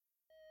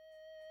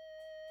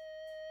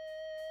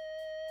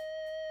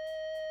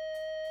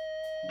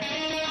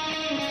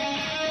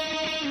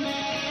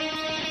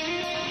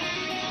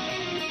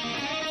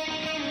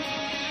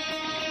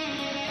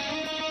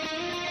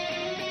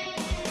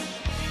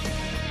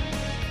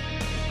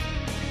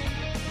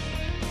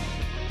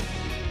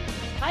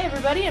Hi,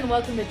 everybody, and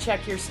welcome to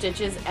Check Your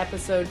Stitches,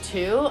 Episode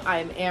 2.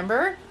 I'm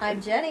Amber.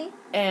 I'm Jenny.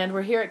 And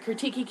we're here at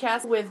Critique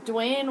Cast with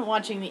Dwayne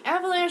watching the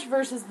Avalanche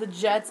versus the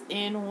Jets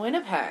in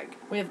Winnipeg.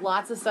 We have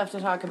lots of stuff to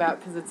talk about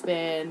because it's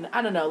been,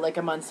 I don't know, like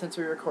a month since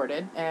we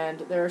recorded. And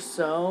there are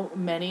so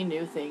many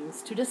new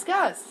things to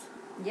discuss.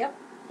 Yep.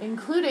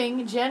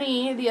 Including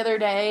Jenny, the other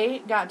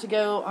day, got to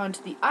go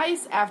onto the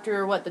ice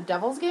after, the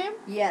Devils game?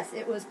 Yes,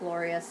 it was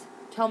glorious.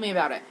 Tell me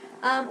about it.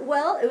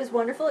 Well, it was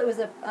wonderful. It was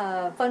a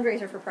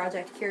fundraiser for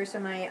Project Cure,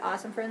 so my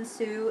awesome friend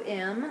Sue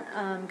M.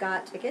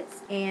 Got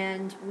tickets,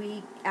 and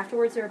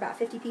afterwards there were about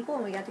 50 people,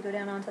 and we got to go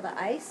down onto the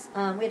ice. We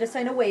had to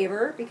sign a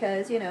waiver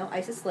because,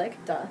 ice is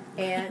slick, duh,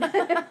 and,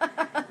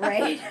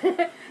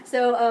 right?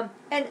 So,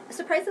 and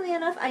surprisingly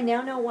enough, I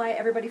now know why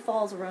everybody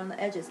falls around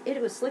the edges.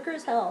 It was slicker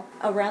as hell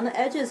around the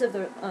edges of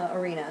the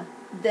arena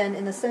than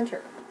in the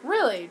center.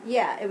 Really?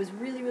 Yeah, it was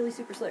really, really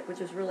super slick, which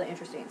was really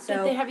interesting. So,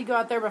 did they have you go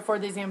out there before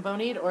they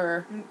Zambonied,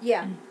 or?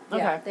 Yeah.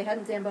 Okay. Yeah, they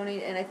hadn't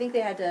Zambonied, and I think they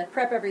had to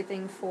prep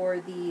everything for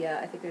the,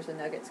 I think there's a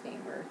Nuggets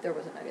game, or there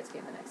was a Nuggets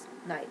game the next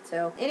night.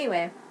 So,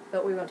 anyway,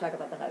 but we won't talk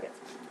about the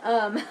Nuggets.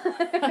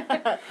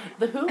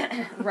 The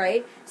who?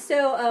 Right?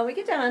 So, we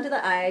get down onto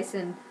the ice,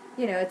 and,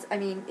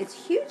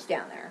 it's huge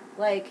down there.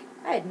 Like,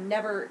 I had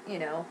never,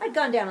 I'd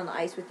gone down on the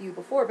ice with you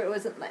before, but it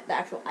wasn't like the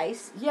actual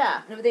ice.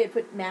 Yeah. They had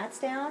put mats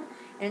down,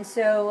 and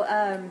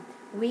so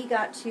we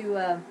got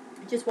to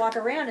just walk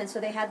around, and so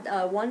they had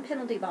one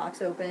penalty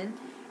box open,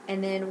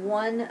 and then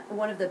one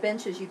of the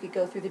benches you could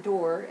go through the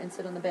door and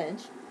sit on the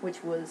bench,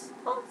 which was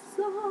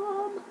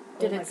awesome.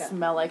 Did it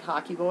smell like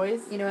hockey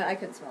boys? You know what? I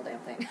couldn't smell a damn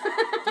thing.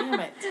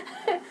 Damn it.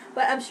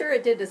 But I'm sure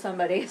it did to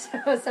somebody,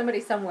 somebody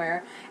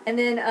somewhere. And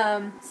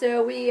then,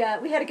 so we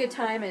had a good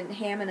time and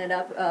hamming it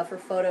up for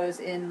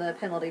photos in the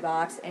penalty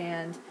box,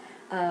 and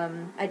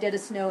I did a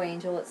snow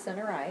angel at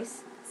center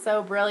ice.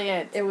 So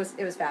brilliant. It was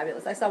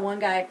fabulous. I saw one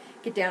guy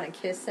get down and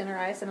kiss center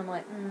ice, and I'm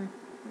like,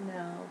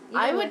 no.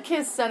 I would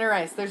kiss center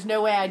ice. There's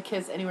no way I'd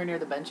kiss anywhere near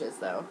the benches,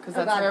 though, because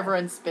that's where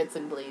everyone spits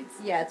and bleeds.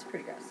 Yeah, it's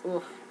pretty gross.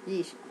 Oof.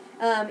 Yeesh.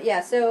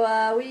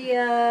 So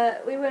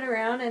we went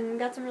around and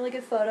got some really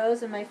good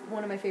photos, and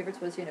one of my favorites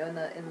was in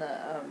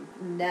the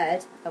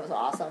net. That was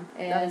awesome.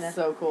 And that is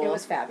so cool. It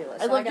was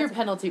fabulous. I loved your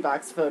penalty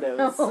box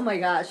photos. Oh my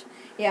gosh,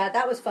 yeah,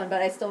 that was fun.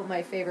 But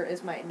my favorite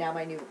is my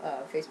new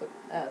Facebook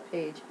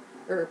page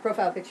or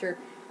profile picture,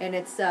 and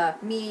it's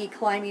me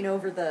climbing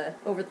over the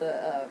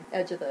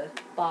edge of the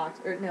box,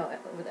 or no,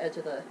 over the edge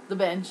of the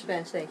bench.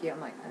 Bench. Thank you. I'm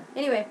like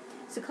anyway.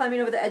 So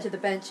climbing over the edge of the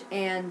bench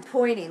and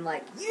pointing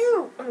like,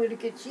 you! I'm going to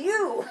get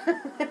you!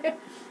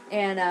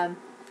 And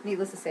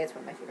needless to say, it's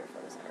one of my favorite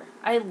photos ever.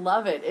 I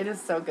love it. It is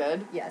so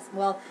good. Yes.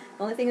 Well,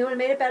 the only thing that would have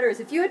made it better is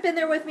if you had been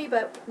there with me,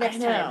 but next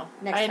time.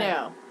 I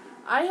know.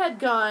 I had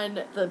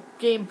gone the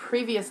game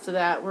previous to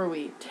that where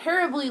we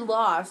terribly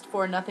lost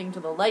 4-0 to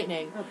the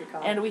Lightning. Oh, good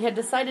call. And we had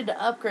decided to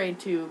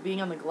upgrade to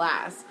being on the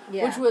glass,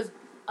 which was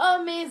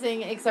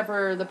amazing, except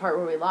for the part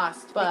where we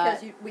lost.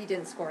 But because we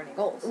didn't score any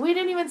goals. We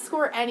didn't even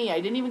score any. I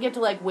didn't even get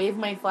to, wave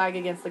my flag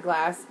against the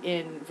glass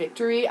in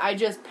victory. I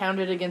just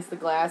pounded against the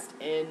glass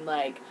in,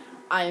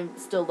 I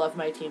still love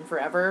my team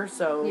forever,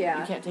 so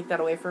you can't take that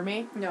away from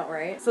me. No,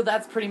 right? So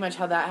that's pretty much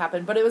how that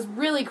happened. But it was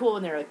really cool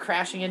when they were,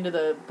 crashing into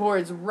the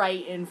boards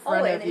right in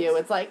front of you.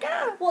 It's like,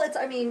 ah! Well,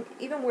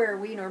 even where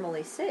we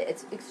normally sit,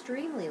 it's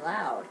extremely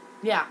loud.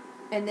 Yeah.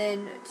 And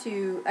then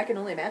I can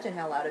only imagine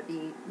how loud it'd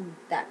be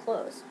that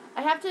close.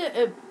 I have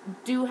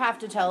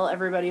to tell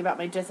everybody about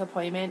my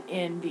disappointment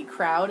in the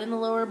crowd in the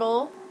lower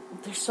bowl.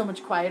 They're so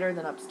much quieter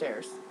than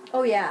upstairs.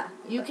 Oh, yeah.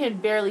 You can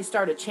barely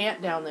start a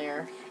chant down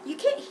there. You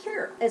can't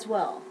hear as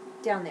well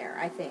down there,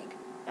 I think.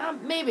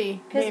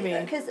 Maybe.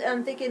 Because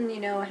I'm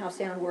thinking, how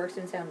sound works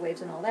and sound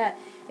waves and all that.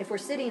 If we're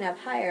sitting up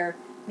higher,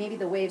 maybe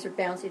the waves are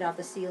bouncing off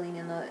the ceiling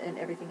and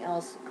everything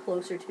else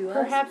closer to us.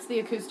 Perhaps the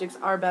acoustics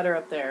are better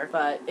up there,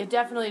 but it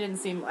definitely didn't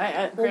seem...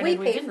 Well, we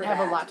didn't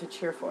have a lot to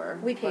cheer for.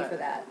 We paid for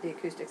that, the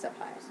acoustics up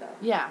high, so...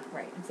 Yeah,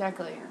 right.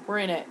 Exactly. We're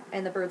in it.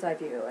 And the bird's eye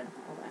view and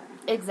all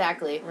that.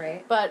 Exactly.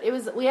 Right. But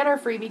we had our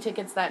freebie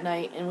tickets that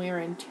night, and we were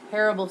in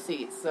terrible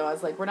seats, so I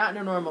was like, we're not in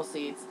our normal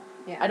seats.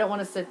 Yeah. I don't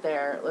want to sit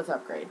there. Let's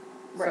upgrade.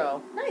 Right.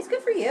 So, nice,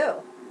 good for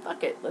you.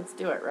 Fuck it, let's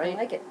do it, right?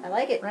 I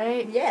like it.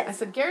 Right? Yes. I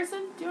said,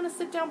 Garrison, do you want to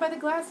sit down by the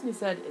glass? And he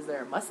said, is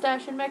there a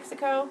mustache in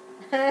Mexico?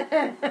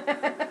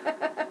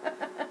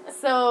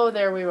 So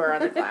there we were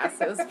on the glass.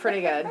 It was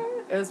pretty good.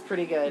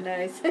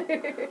 Nice.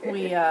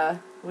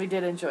 We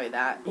did enjoy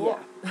that. Cool.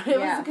 Yeah. It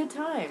was a good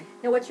time.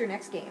 Now, what's your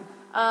next game?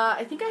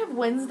 I think I have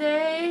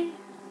Wednesday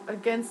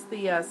against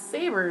the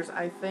Sabres,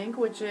 I think,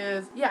 which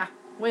is,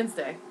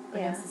 Wednesday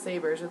against the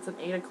Sabres. It's an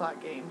 8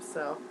 o'clock game,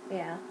 so...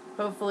 Yeah.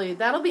 Hopefully,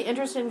 that'll be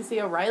interesting to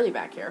see O'Reilly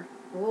back here.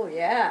 Oh,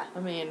 yeah. I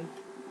mean,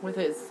 with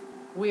his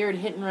weird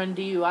hit-and-run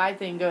DUI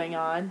thing going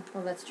on.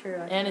 Well, that's true.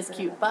 And his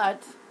cute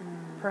butt.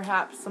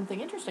 Perhaps something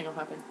interesting will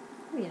happen.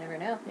 You never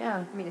know.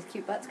 Yeah. I mean, his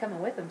cute butt's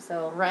coming with him,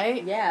 so...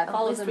 Right? Yeah, it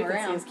follows him around. At least we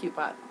around. can see his cute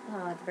butt.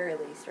 At the very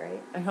least,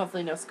 right? And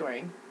hopefully no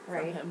scoring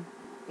from him.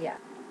 Yeah.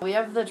 We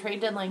have the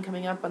trade deadline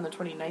coming up on the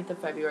 29th of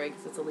February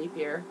because it's a leap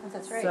year. Oh,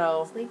 that's right.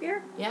 So, it's leap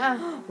year?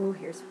 Yeah. Ooh,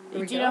 here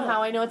we Do you go. know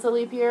how I know it's a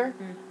leap year?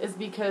 Hmm. Is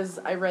because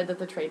I read that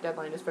the trade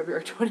deadline is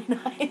February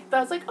 29th. I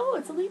was like, oh,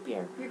 it's a leap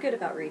year. You're good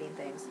about reading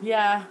things.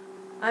 Yeah.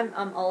 I'm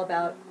all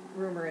about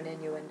rumor and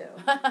innuendo.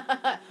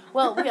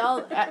 Well, we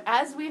all,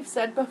 as we've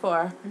said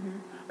before,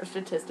 our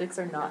statistics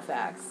are not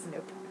facts.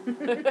 Nope.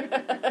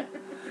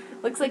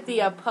 Looks like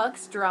the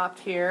pucks dropped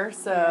here,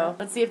 so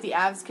let's see if the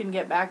Avs can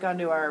get back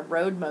onto our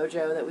road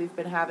mojo that we've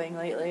been having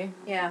lately.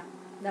 Yeah,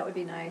 that would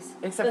be nice.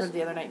 Except for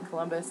the other night in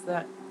Columbus,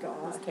 that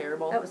was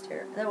terrible. That was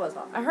terrible. That was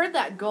awful. I heard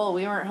that goal.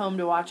 We weren't home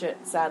to watch it,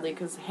 sadly,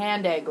 because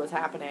hand egg was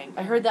happening.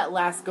 I heard that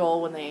last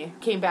goal when they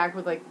came back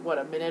with, like, what,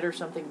 a minute or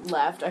something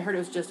left. I heard it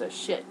was just a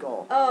shit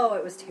goal. Oh,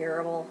 it was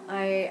terrible.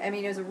 I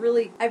mean,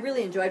 I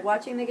really enjoyed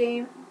watching the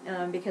game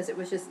because it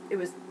was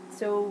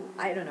so,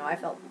 I don't know, I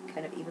felt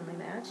kind of evenly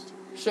matched.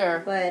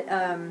 Sure. But,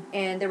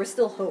 and there was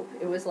still hope.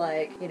 It was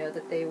like,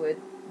 that they would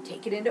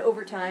take it into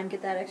overtime,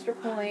 get that extra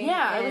point.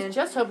 Yeah, I was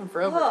just hoping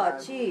for overtime. Oh,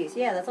 jeez.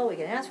 Yeah, that's all we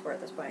can ask for at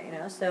this point,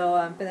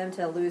 So, for them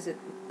to lose it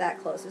that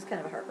close is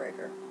kind of a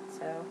heartbreaker.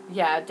 So.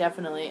 Yeah,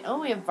 definitely. Oh,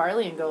 we have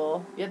Varley in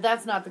goal. Yeah,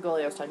 that's not the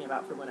goalie I was talking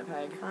about for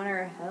Winnipeg.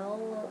 Connor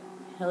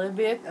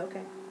Hellebuyck?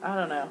 Okay. I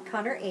don't know.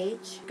 Connor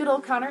H. Good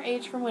old Connor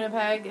H. from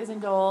Winnipeg is in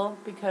goal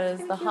because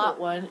the hot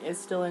one is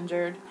still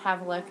injured.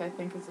 Havlicek, I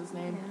think is his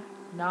name.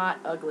 Yeah. Not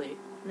ugly.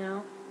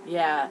 No?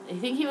 Yeah, I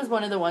think he was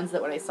one of the ones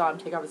that when I saw him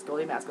take off his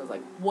goalie mask, I was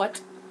like,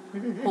 what?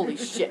 Holy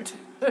shit.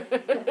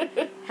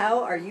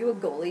 How are you a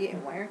goalie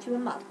and why aren't you a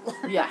model?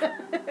 Yeah.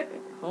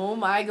 Oh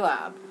my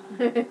glob.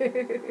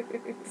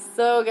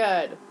 So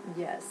good.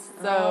 Yes.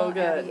 So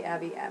good.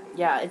 Abby.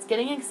 Yeah, it's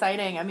getting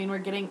exciting. I mean, we're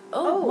getting...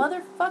 Oh,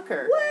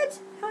 motherfucker. What?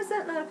 How is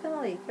that not a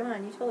penalty? Come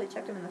on, you totally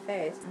checked him in the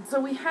face.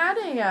 So we had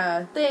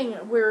a thing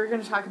we were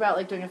going to talk about,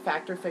 like, doing a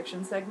fact or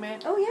fiction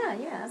segment. Oh,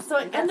 yeah. So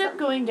I end up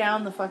going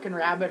down the fucking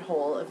rabbit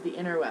hole of the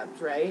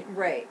interwebs, right?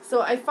 Right.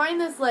 So I find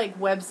this, like,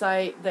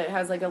 website that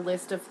has, like, a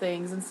list of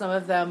things, and some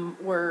of them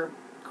were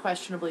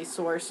questionably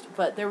sourced,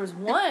 but there was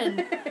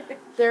one...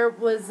 There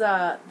was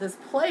this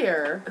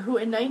player who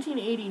in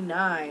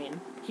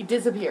 1989, he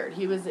disappeared.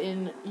 He was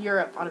in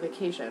Europe on a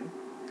vacation.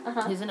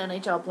 Uh-huh. He's an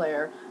NHL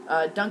player.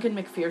 Duncan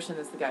McPherson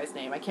is the guy's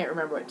name. I can't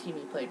remember what team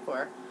he played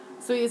for.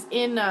 So he's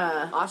in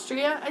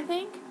Austria, I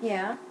think.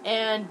 Yeah.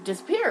 And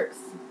disappears.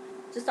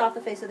 Just off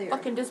the face of the earth.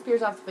 Fucking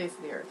disappears off the face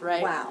of the earth,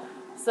 right? Wow.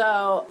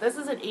 So this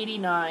is in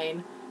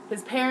 89.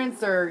 His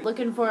parents are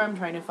looking for him,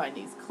 trying to find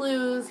these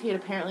clues. He had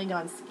apparently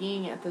gone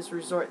skiing at this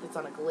resort that's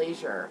on a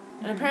glacier.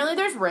 And apparently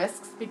there's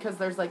risks because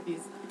there's like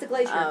these... It's a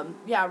glacier.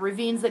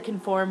 Ravines that can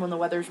form when the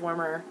weather's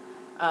warmer.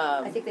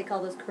 I think they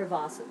call those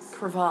crevasses.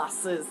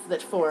 Crevasses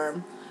that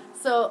form.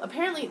 So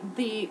apparently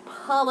the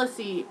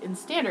policy and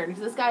standard,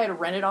 because this guy had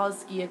rented all his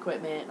ski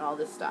equipment and all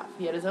this stuff.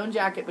 He had his own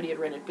jacket, but he had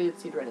rented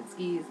boots, he'd rented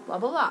skis, blah,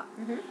 blah, blah.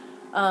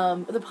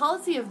 Mm-hmm. The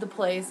policy of the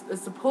place is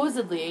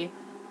supposedly...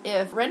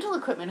 If rental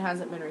equipment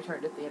hasn't been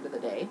returned at the end of the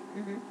day,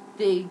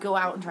 they go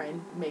out and try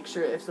and make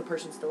sure if the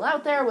person's still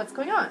out there, what's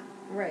going on.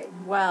 Right.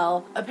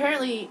 Well,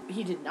 apparently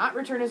he did not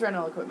return his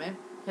rental equipment.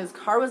 His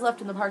car was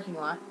left in the parking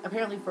lot,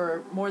 apparently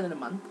for more than a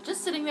month,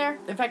 just sitting there.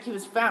 In fact, he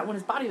was found, when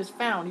his body was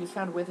found, he was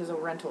found with his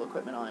own rental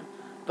equipment on.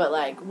 But,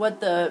 like,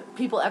 what the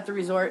people at the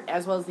resort,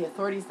 as well as the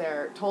authorities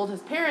there, told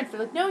his parents,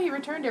 they're like, no, he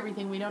returned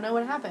everything, we don't know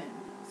what happened.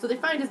 So they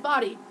find his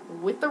body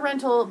with the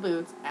rental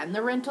boots and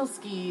the rental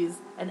skis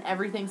and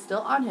everything still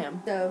on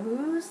him. So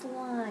who's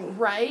lying?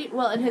 Right?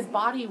 Well, and his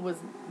body was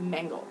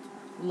mangled.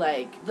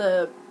 Like,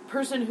 the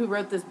person who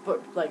wrote this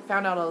book, like,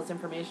 found out all this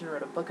information,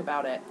 wrote a book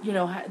about it. You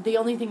know, the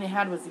only thing they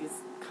had was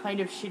these kind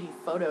of shitty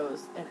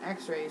photos and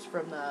x-rays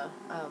from the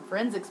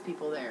forensics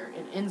people there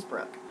in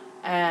Innsbruck.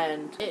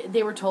 And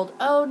they were told,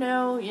 oh,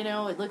 no, you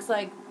know, it looks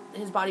like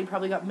his body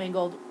probably got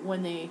mangled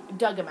when they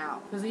dug him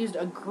out. Because they used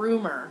a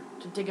groomer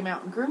to dig him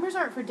out. And groomers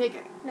aren't for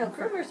digging. No,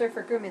 groomers are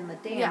for grooming the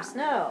damn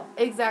snow.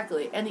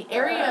 Exactly. And the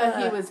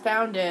area he was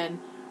found in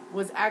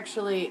was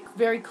actually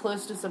very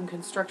close to some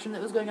construction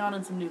that was going on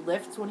and some new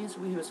lifts when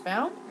he was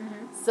found.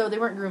 Mm-hmm. So they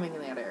weren't grooming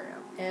in that area.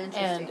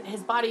 Interesting. And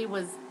his body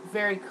was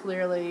very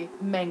clearly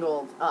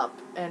mangled up,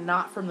 and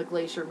not from the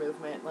glacier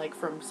movement, like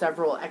from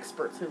several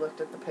experts who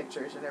looked at the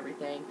pictures and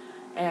everything.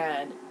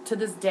 And to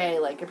this day,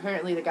 like,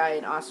 apparently the guy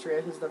in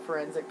Austria, who's the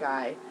forensic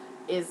guy,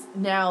 is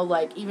now,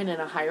 like, even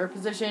in a higher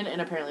position,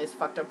 and apparently has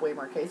fucked up way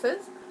more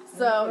cases.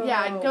 So, yeah,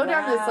 I go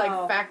down this,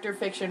 like, fact or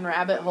fiction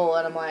rabbit hole,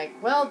 and I'm like,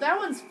 well, that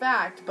one's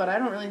fact, but I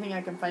don't really think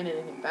I can find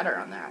anything better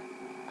on that.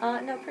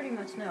 No, pretty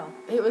much no.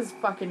 It was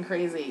fucking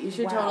crazy. You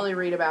should totally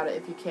read about it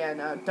if you can.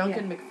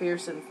 Duncan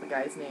McPherson's the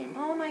guy's name.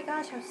 Oh my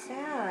gosh, how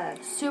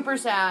sad. Super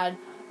sad.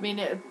 I mean,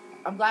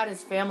 I'm glad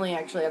his family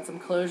actually had some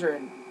closure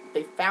and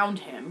they found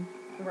him.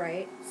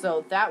 Right.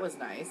 So that was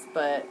nice,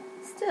 but...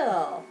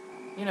 Still.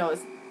 You know, it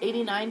was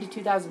 89 to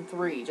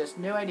 2003. Just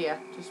no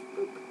idea. Just,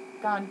 boop,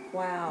 gone.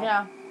 Wow.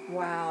 Yeah.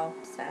 Wow.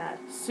 Sad.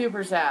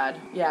 Super sad.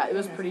 Yeah, it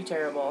was pretty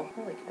terrible.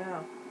 Holy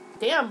cow.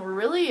 Damn, we're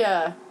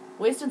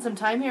wasting some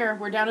time here.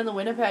 We're down in the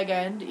Winnipeg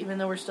end, even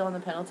though we're still in the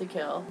penalty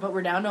kill. But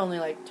we're down to only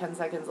like 10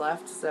 seconds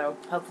left, so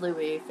hopefully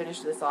we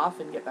finish this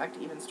off and get back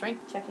to even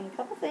strength. Checking a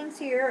couple things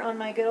here on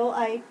my good old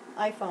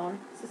iPhone.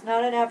 This is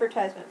not an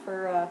advertisement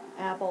for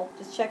Apple.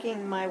 Just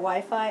checking my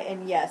Wi-Fi,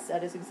 and yes,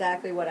 that is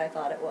exactly what I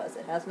thought it was.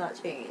 It has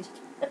not changed.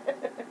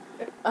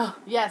 Oh,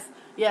 yes.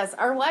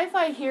 Our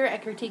Wi-Fi here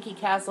at Kertiki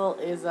Castle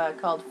is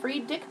called Free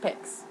Dick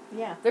Pics.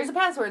 Yeah. There's a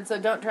password, so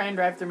don't try and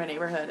drive through my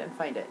neighborhood and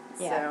find it.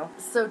 Yeah.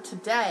 So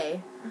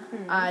today,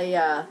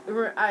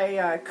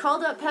 I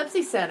called up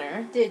Pepsi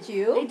Center. Did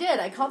you? I did.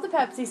 I called the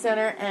Pepsi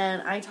Center,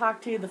 and I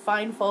talked to the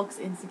fine folks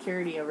in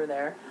security over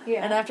there.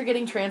 Yeah. And after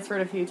getting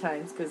transferred a few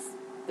times, because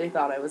they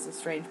thought I was a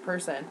strange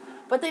person,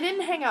 but they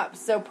didn't hang up,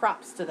 so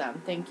props to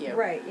them. Thank you.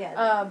 Right,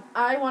 yeah.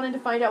 I wanted to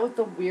find out what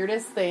the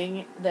weirdest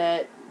thing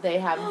that they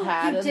haven't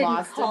had and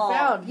lost and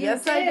found.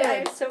 Yes, I did.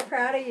 I'm so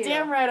proud of you.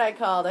 Damn right I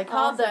called. I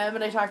called Awesome. them,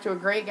 and I talked to a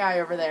great guy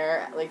over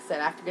there, like I said,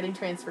 after getting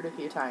transferred a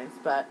few times.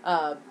 But,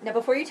 Now,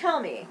 before you tell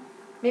me,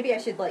 maybe I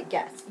should,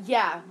 guess.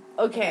 yeah,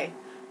 okay.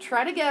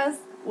 Try to guess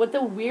what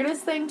the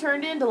weirdest thing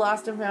turned into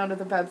lost and found at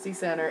the Pepsi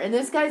Center. And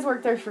this guy's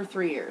worked there for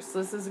 3 years, so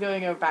this is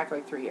going back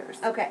 3 years.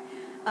 Okay.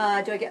 Do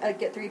I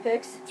get 3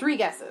 picks? 3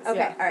 guesses. Okay,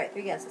 Yeah. all right,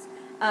 3 guesses.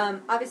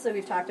 Obviously,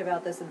 we've talked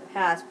about this in the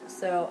past,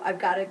 so I've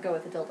got to go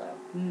with a dildo.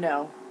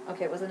 No,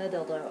 Okay, it wasn't a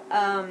dildo.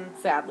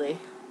 sadly.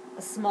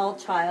 A small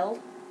child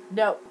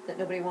Nope. that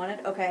nobody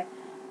wanted? Okay.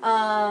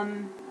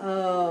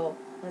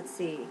 Let's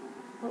see.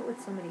 What would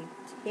somebody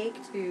take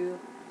to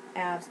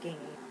Avs game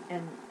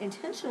and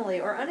intentionally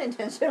or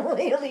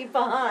unintentionally leave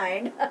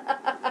behind?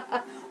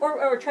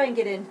 or try and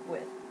get in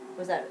with?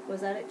 Was that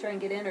it? Try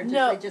and get in, or just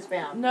No. they just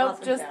found? Nope,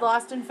 Lost and just found?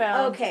 lost and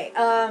found. Okay.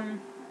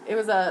 It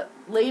was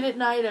late at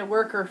night, a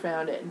worker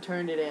found it and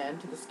turned it in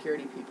to the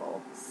security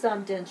people.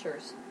 Some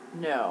dentures.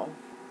 No.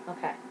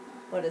 Okay.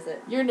 What is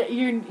it?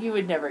 You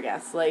would never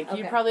guess. Like, Okay.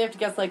 you probably have to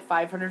guess,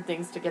 500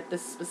 things to get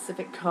this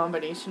specific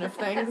combination of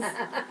things.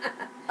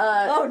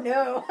 Oh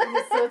no.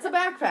 So it's a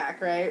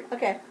backpack, right?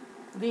 Okay.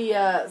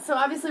 So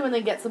obviously when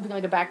they get something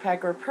like a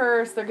backpack or a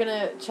purse, they're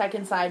gonna check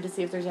inside to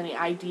see if there's any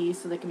ID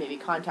so they can maybe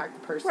contact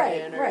the person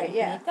Right, or right, anything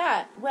yeah. like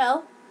that.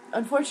 Well,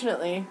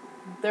 unfortunately,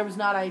 there was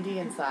not ID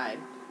inside.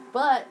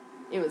 But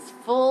it was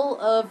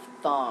full of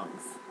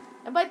thongs.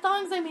 And by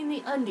thongs I mean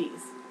the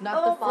undies, not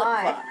the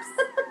flip-flops.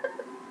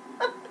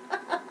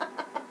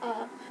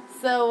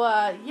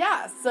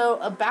 So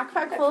a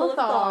backpack full of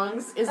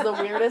thongs is the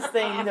weirdest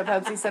thing that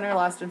Pepsi Center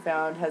Lost and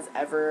Found has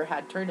ever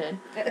had turned in.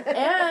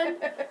 And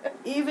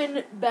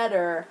even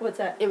better, What's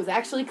that? it was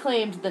actually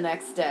claimed the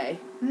next day.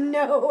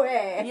 No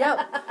way.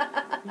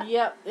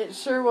 Yep, it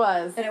sure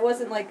was. And it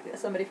wasn't like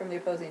somebody from the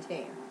opposing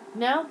team.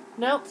 Nope,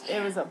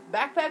 it was a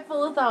backpack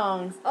full of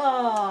thongs.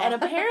 Oh. And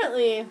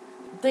apparently,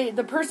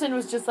 the person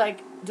was just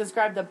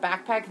described the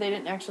backpack. They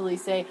didn't actually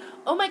say,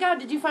 "Oh my God,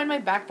 did you find my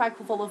backpack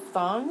full of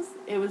thongs?"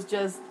 It was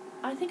just,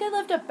 "I think I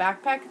left a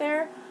backpack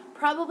there,"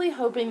 probably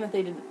hoping that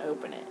they didn't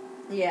open it.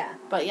 Yeah.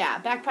 But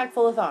yeah, backpack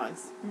full of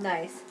thongs.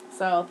 Nice.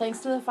 So thanks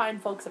to the fine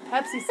folks at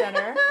Pepsi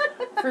Center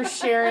for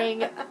sharing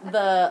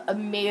the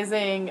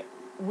amazing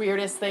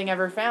weirdest thing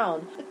ever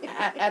found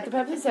at the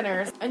Pepsi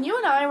Center. And you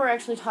and I were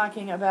actually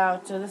talking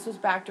about, this was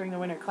back during the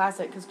Winter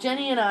Classic, because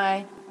Jenny and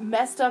I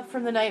messed up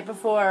from the night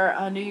before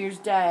on New Year's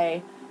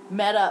Day,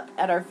 met up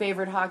at our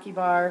favorite hockey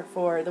bar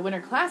for the Winter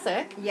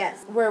Classic.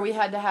 Yes. Where we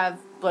had to have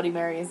Bloody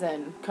Marys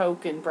and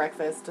Coke and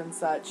breakfast and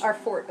such. Our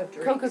fort of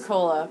drinks.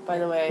 Coca-Cola, by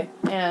the way.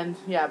 And,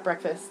 yeah,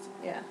 breakfast.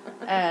 Yeah.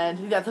 And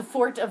we got the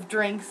fort of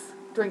drinks.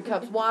 Drink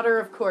cups. Water,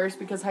 of course,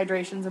 because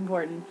hydration's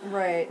important.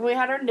 Right. We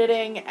had our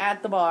knitting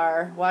at the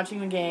bar,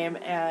 watching the game,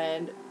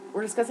 and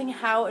we're discussing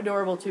how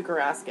adorable Tuukka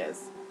Rask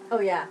is. Oh,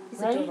 yeah.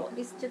 He's Right? adorable.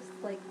 He's just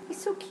he's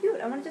so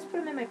cute. I want to just put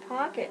him in my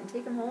pocket and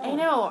take him home. I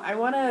know. I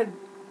want to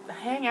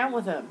hang out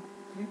with him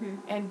Mm-hmm.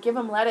 and give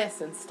him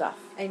lettuce and stuff.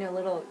 I know,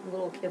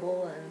 little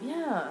kibble and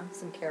Yeah.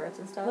 some carrots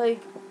and stuff.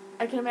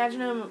 I can imagine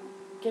him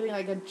getting,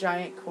 a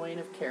giant coin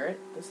of carrot,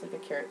 just a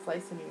carrot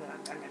slice, and being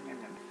like, nom, nom,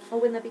 nom, nom. Oh,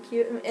 wouldn't that be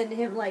cute? And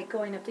him,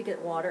 going up to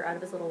get water out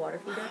of his little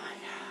water feeder.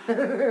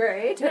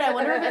 Right? Dude, I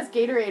wonder if his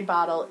Gatorade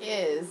bottle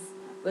is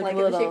in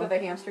the shape of a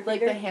hamster feeder? like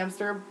the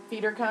hamster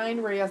feeder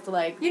kind, where he has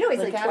to You know he's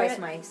look at twice it.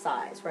 my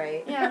size,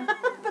 right? Yeah.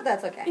 But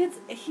that's okay.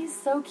 He's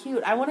so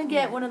cute. I want to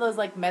get Yeah. one of those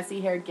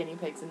messy haired guinea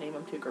pigs and name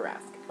him Tuukka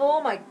Rask.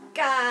 Oh my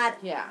God.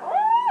 Yeah.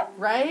 Oh!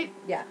 Right?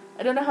 Yeah.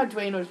 I don't know how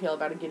Dwayne would feel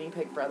about a guinea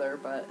pig brother,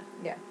 but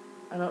Yeah.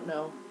 I don't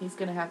know. He's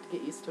gonna have to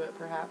get used to it,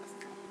 perhaps.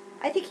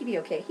 I think he'd be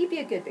okay. He'd be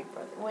a good big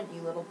brother, wouldn't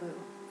you, little boo?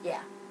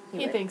 Yeah. He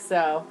would. thinks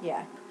so.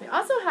 Yeah. We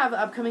also have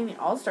upcoming the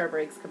All-Star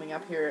breaks coming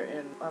up here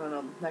in, I don't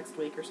know, next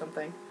week or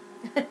something.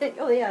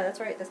 Oh yeah, that's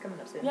right. That's coming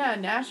up soon. Yeah,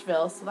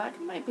 Nashville, so that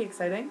might be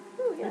exciting.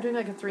 Oh yeah. We're doing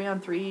a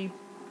 3-on-3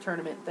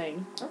 tournament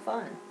thing, Oh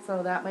fun.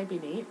 so that might be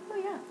neat. Oh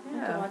yeah. I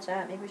have Yeah. to watch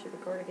that. Maybe we should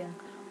record again.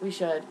 We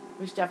should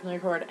definitely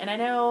record. And I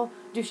know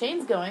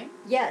Duchesne's going.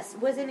 Yes.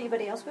 Was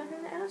anybody else going to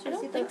the Avs? I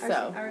don't think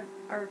so.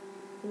 Our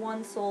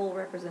one sole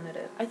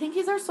representative. I think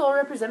he's our sole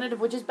representative,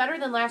 which is better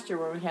than last year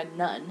where we had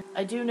none.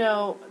 I do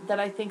know that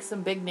I think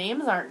some big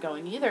names aren't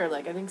going either.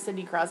 I think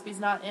Sidney Crosby's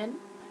not in.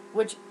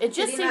 which it Did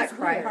just he seems not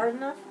cry weird. hard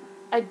enough?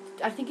 I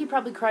think he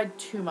probably cried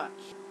too much.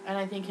 And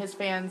I think his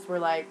fans were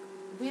like,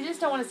 we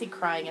just don't want to see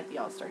crying at the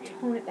All-Star game.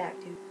 Tone it back,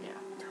 dude. Yeah.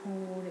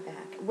 Tone it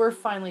back. We're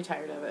finally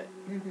tired of it.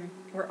 Mm-hmm.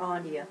 We're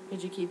on to you.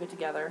 Could you keep it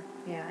together?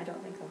 Yeah, I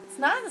don't think so. It's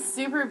not a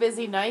super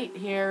busy night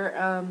here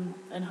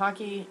in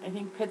hockey. I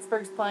think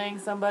Pittsburgh's playing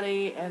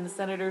somebody, and the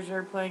Senators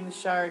are playing the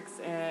Sharks,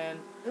 and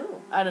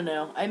Ooh. I don't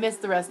know. I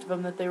missed the rest of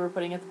them that they were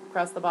putting it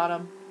across the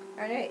bottom.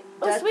 All right.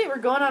 Oh, sweet. We're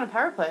going on a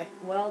power play.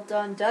 Well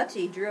done,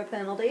 Dutchy. Drew a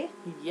penalty.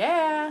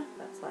 Yeah.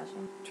 That's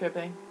slashing.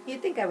 Tripping.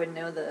 You'd think I would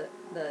know the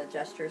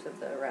gestures of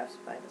the refs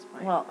by this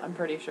point. Well, I'm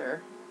pretty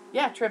sure.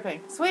 Yeah,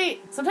 tripping.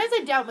 Sweet. Sometimes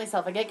I doubt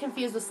myself. I get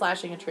confused with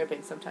slashing and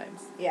tripping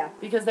sometimes. Yeah.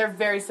 Because they're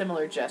very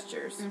similar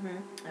gestures.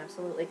 Mm-hmm.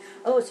 Absolutely.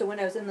 Oh, so when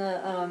I was in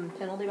the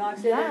penalty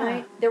box the other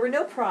night, there were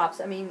no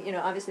props. I mean,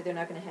 obviously they're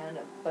not going to hand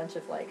a bunch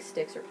of, like,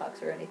 sticks or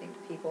pucks or anything to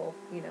people,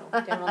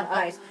 down on the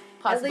ice.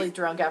 Possibly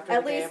drunk after the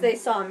game. At least they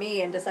saw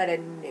me and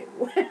decided no.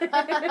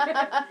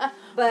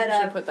 But you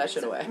should put that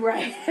shit away.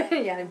 Right.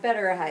 Yeah, I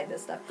better hide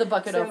this stuff. The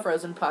bucket of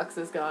frozen pucks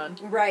is gone.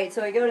 Right.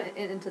 So I go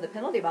into the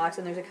penalty box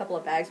and there's a couple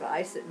of bags of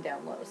ice sitting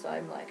down low. So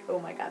I'm like, oh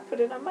my God, put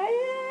it on my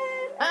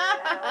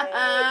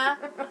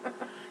head.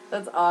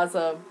 That's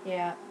awesome.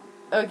 Yeah.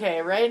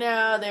 Okay, right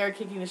now they are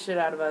kicking the shit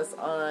out of us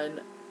on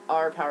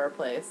our power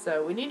play.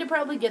 So we need to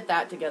probably get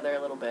that together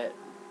a little bit.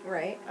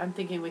 Right. I'm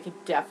thinking we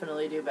could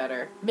definitely do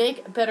better.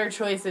 Make better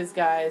choices,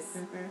 guys.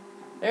 Mm-hmm.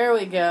 There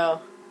we go.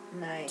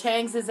 Nice.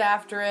 Tangs is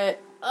after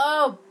it.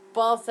 Oh,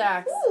 ball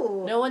sacks.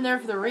 Ooh. No one there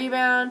for the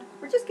rebound.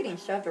 We're just getting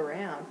shoved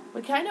around.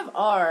 We kind of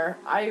are.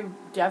 I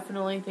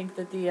definitely think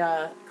that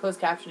the closed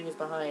captioning is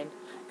behind.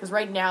 Because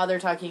right now they're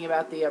talking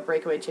about the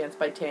breakaway chance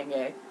by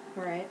Tanguay.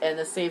 Right. And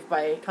the save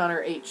by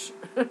Connor H.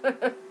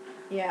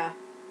 Yeah.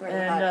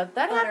 And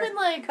that happened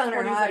like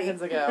 20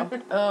 seconds ago.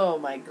 Oh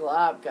my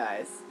glob,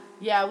 guys.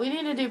 Yeah, we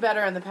need to do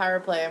better on the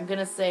power play. I'm going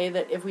to say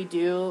that if we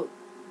do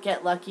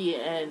get lucky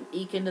and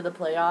eke into the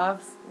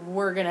playoffs,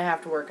 we're going to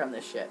have to work on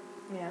this shit.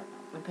 Yeah.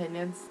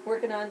 Opinions?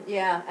 Working on,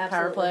 yeah, absolutely.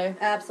 Power play?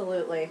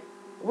 Absolutely.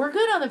 We're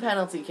good on the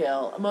penalty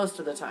kill most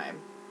of the time.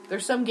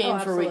 There's some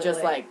games where we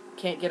just,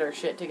 can't get our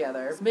shit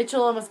together.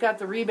 Mitchell almost got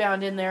the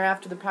rebound in there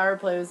after the power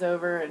play was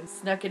over and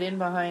snuck it in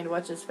behind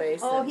what's-his-face.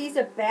 Oh, he's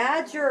a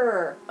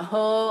Badger.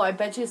 Oh, I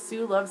bet you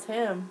Sue loves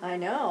him. I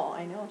know.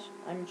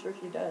 I'm sure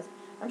she does.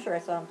 I'm sure I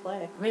saw him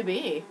play.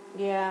 Maybe.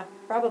 Yeah,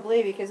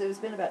 probably, because it's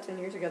been about 10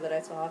 years ago that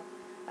I saw.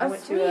 I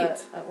went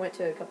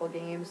to a couple of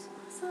games.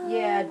 So,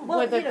 yeah,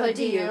 well, they played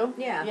DU?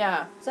 Yeah.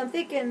 Yeah. So I'm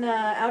thinking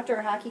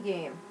outdoor hockey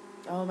game.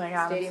 Oh my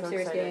God, Stadium I'm so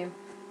Series excited. game.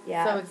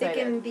 Yeah, So I'm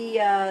thinking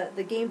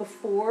the game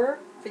before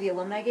for the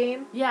alumni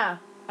game. Yeah.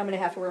 I'm gonna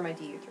have to wear my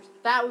DU jersey.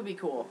 That would be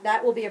cool.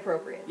 That will be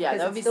appropriate. Yeah,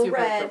 that would be still super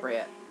red.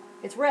 appropriate.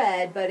 It's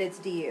red, but it's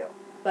DU.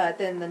 But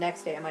then the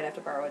next day I might have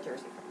to borrow a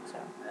jersey from. So.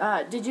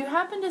 Did you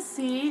happen to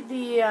see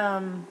the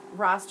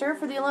roster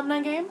for the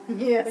alumni game?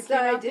 Yes,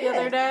 that came out the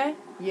other day?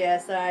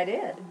 Yes, I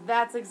did.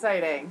 That's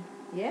exciting.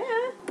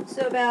 Yeah.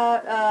 So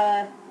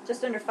about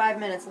just under 5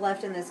 minutes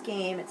left in this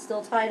game. It's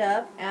still tied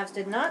up. Avs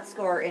did not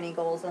score any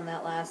goals on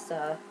that last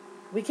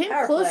We came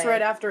power close play.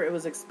 right after it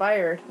was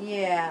expired.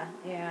 Yeah.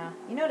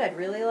 You know what I'd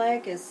really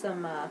like is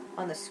some,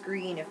 on the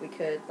screen, if we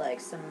could, like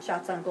some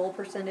shots on goal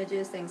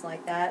percentages, things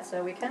like that.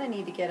 So we kind of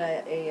need to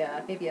get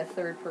maybe a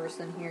third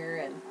person here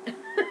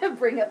and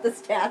bring up the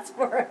stats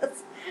for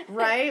us.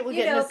 Right? We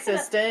get an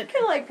assistant.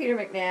 Kind of like Peter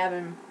McNabb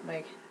and,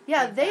 like...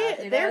 Yeah, like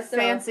that, they're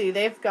fancy.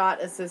 They've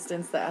got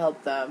assistants that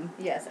help them.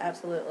 Yes,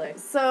 absolutely.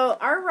 So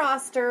our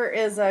roster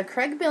is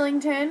Craig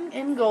Billington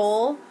in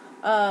goal,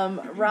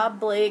 Rob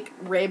Blake,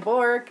 Ray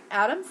Bork,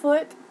 Adam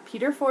Foote,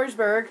 Peter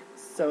Forsberg,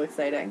 so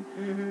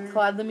exciting,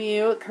 Claude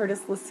Lemieux,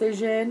 Curtis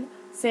Lecision,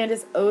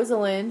 Sandis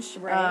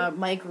Ozelinch, Right.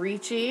 Mike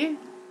Ricci,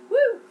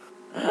 Woo!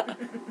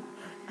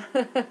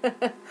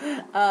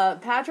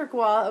 Patrick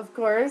Waugh, of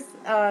course,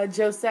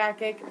 Joe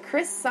Sakic,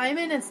 Chris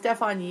Simon, and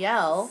Stefan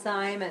Yell.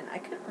 Simon. I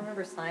couldn't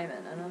remember Simon,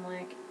 and I'm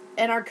like...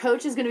 And our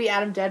coach is going to be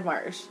Adam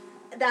Deadmarsh.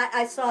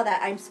 I saw that.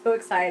 I'm so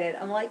excited.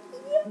 I'm like,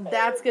 yay!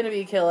 That's going to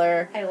be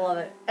killer. I love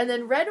it. And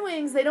then Red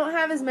Wings, they don't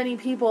have as many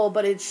people,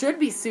 but it should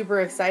be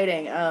super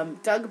exciting.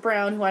 Doug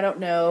Brown, who I don't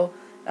know,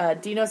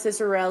 Dino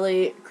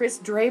Cicerelli, Chris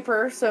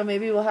Draper, so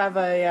maybe we'll have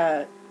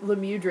a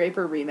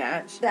Lemieux-Draper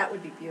rematch. That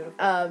would be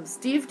beautiful.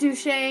 Steve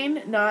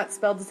Duchesne, not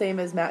spelled the same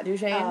as Matt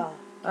Duchesne.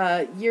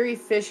 Oh. Yuri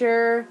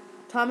Fisher,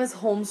 Thomas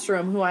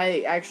Holmstrom, who I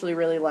actually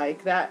really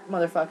like. That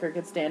motherfucker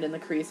could stand in the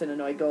crease and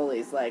annoy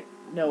goalies like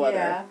no other.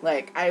 Yeah.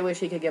 Like, I wish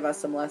he could give us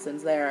some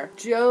lessons there.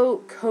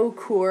 Joe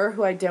Kokour,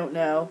 who I don't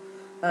know.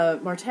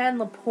 Martin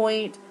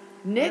Lapointe.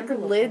 Nick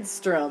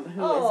Lidstrom,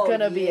 who is going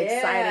to be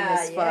exciting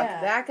as fuck.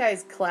 Yeah. That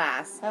guy's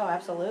class. Oh,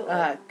 absolutely.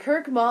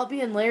 Kirk Maltby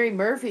and Larry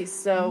Murphy.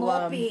 So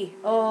Maltby.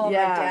 yeah. My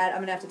dad. I'm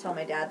going to have to tell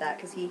my dad that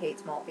because he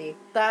hates Maltby.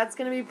 That's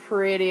going to be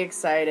pretty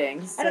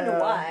exciting. So. I don't know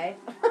why.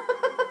 You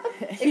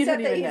Except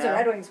that even he's know. a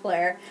Red Wings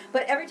player.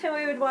 But every time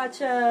we would watch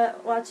an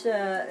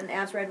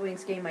Avs Red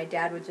Wings game, my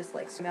dad would just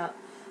like scream out,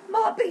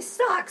 "Maltby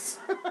sucks!"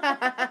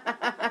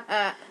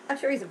 I'm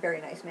sure he's a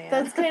very nice man.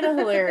 That's kind of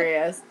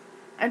hilarious.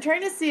 I'm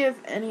trying to see if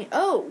any...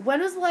 Oh, when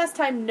was the last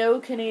time no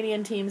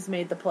Canadian teams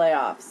made the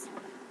playoffs?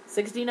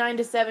 69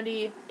 to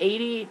 70,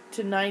 80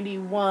 to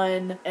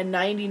 91, and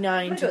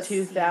 99 to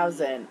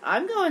 2000.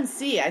 I'm going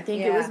C. I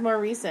think it was more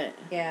recent.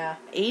 Yeah.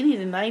 80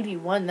 to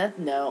 91,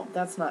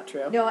 that's not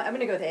true. No, I'm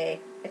going to go with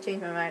A. I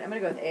changed my mind. I'm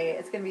going to go with A.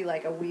 It's going to be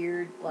like a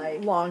weird,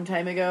 like... long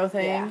time ago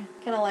thing? Yeah.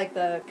 Kind of like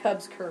the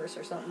Cubs curse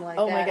or something like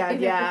that. Oh my god,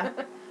 yeah.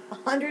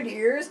 100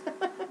 years?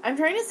 I'm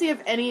trying to see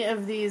if any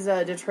of these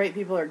Detroit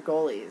people are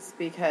goalies,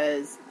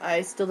 because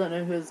I still don't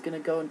know who's going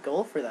to go and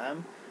goal for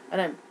them.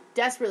 And I'm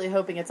desperately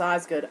hoping it's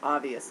Osgood,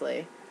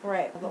 obviously.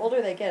 Right. The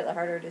older they get, the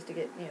harder it is to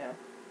get,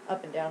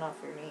 up and down off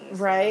your knees.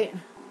 Right.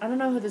 I don't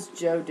know who this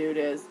Joe dude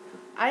is.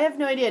 I have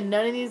no idea.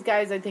 None of these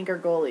guys, I think, are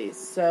goalies.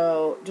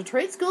 So,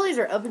 Detroit's goalies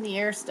are up in the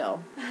air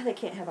still. They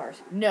can't have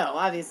ours. No,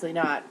 obviously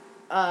not.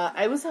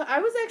 I was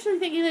actually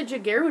thinking that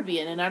Jaguar would be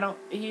in, and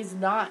he's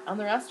not on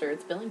the roster.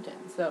 It's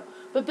Billington. So,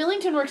 but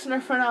Billington works in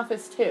our front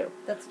office too.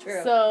 That's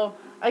true. So,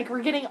 like,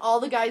 we're getting all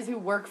the guys who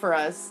work for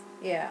us.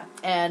 Yeah.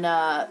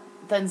 And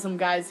then some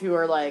guys who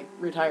are like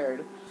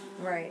retired.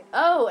 Right.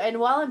 Oh, and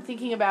while I'm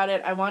thinking about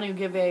it, I want to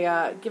give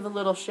a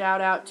little shout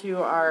out to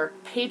our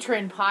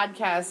patron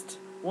podcast,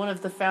 one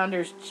of the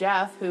founders,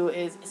 Jeff, who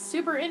is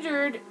super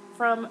injured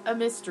from a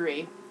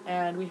mystery.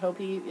 And we hope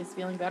he is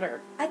feeling better.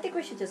 I think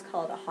we should just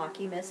call it a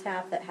hockey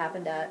mishap that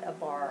happened at a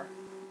bar.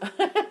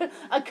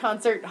 A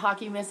concert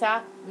hockey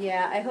mishap?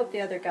 Yeah, I hope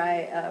the other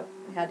guy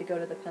had to go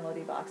to the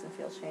penalty box and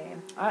feel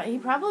shame. He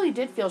probably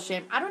did feel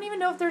shame. I don't even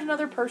know if there's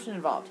another person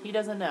involved. He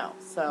doesn't know.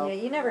 So yeah,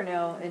 you never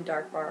know in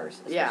dark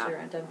bars, especially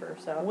around Denver.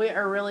 So we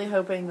are really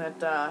hoping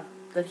that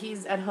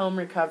he's at home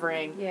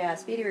recovering. Yeah,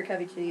 speedy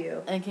recovery to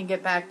you. And can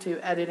get back to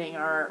editing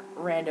our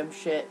random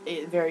shit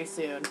very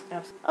soon.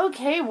 Absolutely.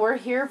 Okay, we're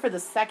here for the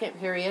second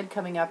period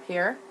coming up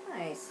here.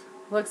 Nice.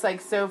 Looks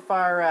like so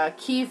far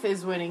Keith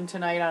is winning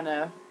tonight on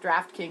a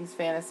DraftKings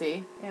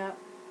fantasy. Yeah.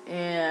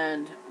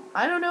 And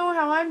I don't know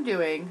how I'm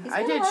doing.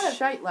 I did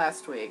shite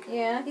last week.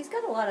 Yeah, he's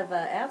got a lot of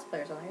Avs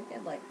players on there. He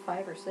had like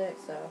 5 or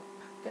 6, so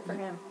good for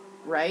him.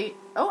 Right?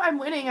 Oh, I'm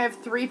winning. I have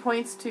 3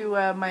 points to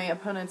my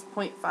opponent's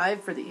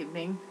 0.5 for the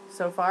evening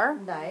so far.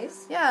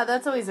 Nice. Yeah,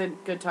 that's always a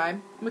good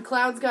time.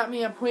 McLeod's got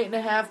me a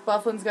 1.5,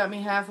 Bufflin's got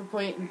me half a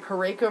point, and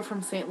Parayko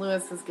from St.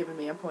 Louis has given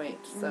me a point.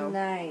 So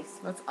nice.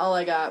 That's all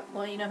I got.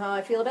 Well, you know how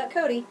I feel about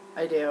Cody.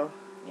 I do.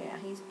 Yeah,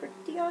 he's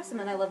pretty awesome,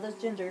 and I love those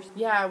gingers.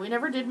 Yeah, we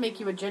never did make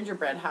you a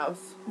gingerbread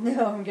house.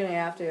 No, I'm gonna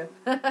have to.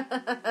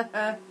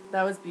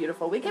 That was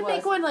beautiful. We could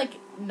make one, like,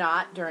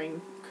 not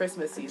during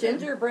Christmas season.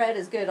 Gingerbread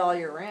is good all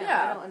year round.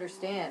 Yeah. I don't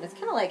understand. It's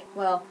kind of like,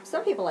 well,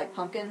 some people like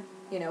pumpkin,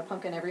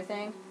 pumpkin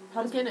everything.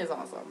 Pumpkin is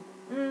awesome.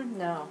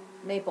 No.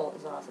 Maple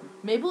is awesome.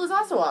 Maple is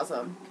also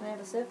awesome. Can I have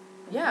a sip?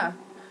 Yeah.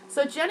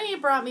 So Jenny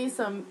brought me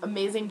some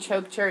amazing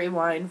choke cherry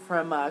wine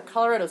from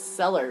Colorado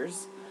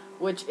Cellars,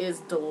 which is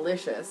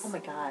delicious. Oh my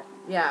god.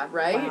 Yeah,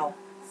 right? Wow.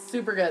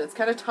 Super good. It's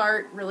kind of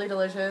tart, really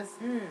delicious.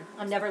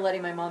 I'm never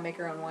letting my mom make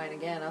her own wine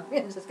again.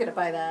 I'm just gonna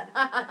buy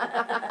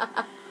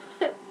that.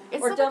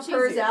 It's or so dump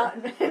hers easier. out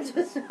and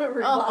just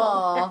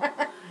rebottle.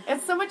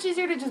 It's so much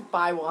easier to just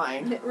buy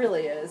wine. It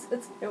really is.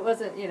 It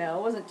wasn't, it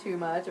wasn't too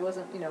much. It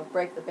wasn't,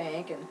 break the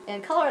bank.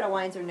 And Colorado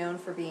wines are known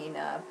for being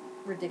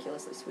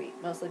ridiculously sweet,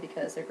 mostly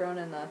because they're grown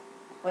in the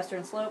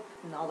western slope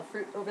and all the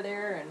fruit over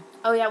there. And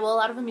oh yeah, well a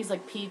lot of them use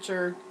like peach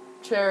or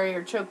cherry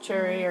or choke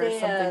cherry or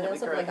something that we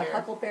also grow like here. a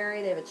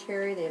huckleberry. They have a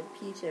cherry. They have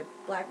peach. They have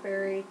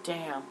blackberry.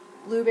 Damn.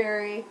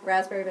 Blueberry,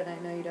 raspberry, but I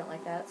know you don't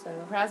like that.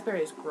 So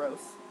raspberry is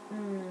gross.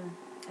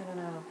 I don't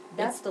know.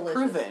 That's delicious.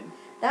 Proven.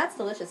 That's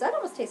delicious. That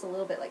almost tastes a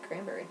little bit like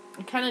cranberry.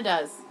 It kind of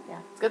does. Yeah.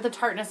 It's got the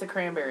tartness of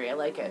cranberry. I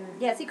like it.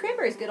 Yeah, see,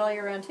 cranberry's good all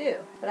year round, too.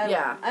 But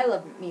I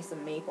love me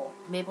some maple.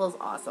 Maple is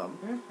awesome.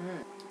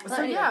 Mm-hmm. So,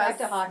 anyway, back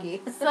to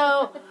hockey.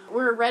 So,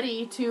 we're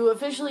ready to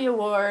officially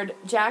award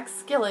Jack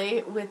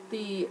Skilly with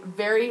the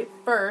very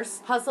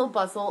first Hustle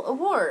Bustle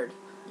Award.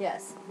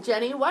 Yes.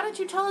 Jenny, why don't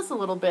you tell us a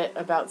little bit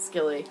about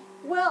Skilly?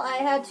 Well, I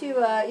had to,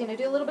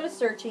 do a little bit of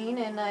searching,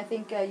 and I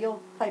think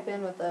you'll pipe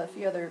in with a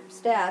few other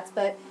stats,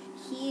 but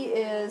he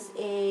is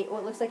it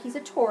looks like he's a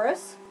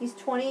Taurus. He's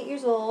 28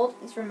 years old.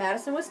 He's from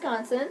Madison,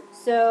 Wisconsin.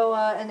 So,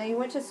 and then he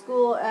went to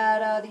school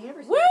at the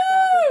University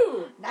of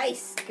Wisconsin.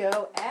 Nice!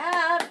 Go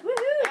Avs!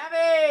 Woohoo!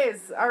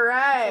 Avs! All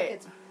right.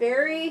 It's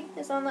Barry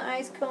is on the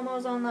ice,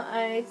 Como's on the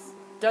ice.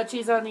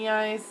 Dutchie's on the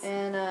ice.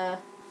 And,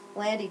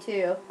 Landy,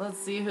 too. Let's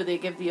see who they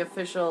give the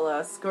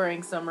official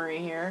scoring summary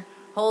here.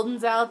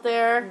 Holden's out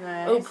there.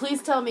 Nice. Oh,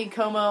 please tell me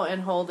Como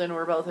and Holden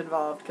were both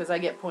involved, because I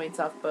get points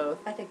off both.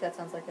 I think that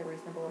sounds like a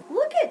reasonable.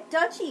 Look at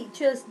Dutchie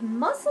just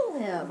muscle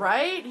him.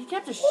 Right? He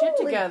kept his shit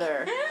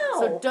together. Cow.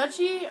 So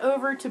Dutchie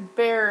over to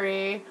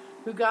Barry,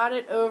 who got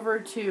it over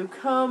to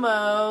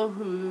Como,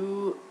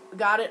 who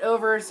got it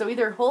over, so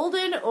either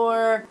Holden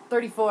or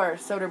 34,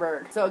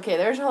 Soderberg. So, okay,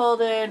 there's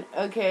Holden.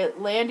 Okay,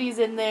 Landy's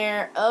in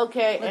there.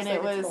 Okay, Looks and like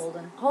it was...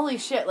 Holden. Holy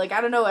shit, like,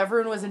 I don't know,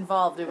 everyone was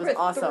involved. It was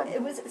awesome.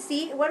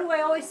 See, what do I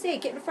always say?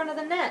 Get in front of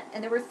the net.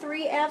 And there were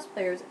 3 Avs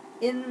players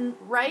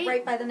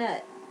right by the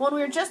net. Well, we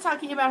were just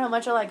talking about how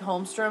much I like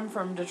Holmstrom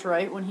from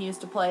Detroit when he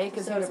used to play,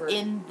 because he was Soderbergh.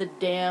 in the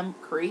damn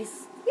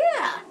crease.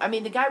 Yeah. I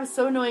mean, the guy was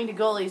so annoying to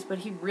goalies, but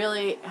he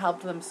really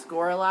helped them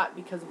score a lot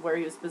because of where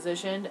he was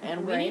positioned,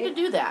 and we need to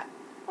do that.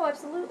 Oh,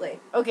 absolutely.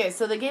 Okay,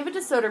 so they gave it to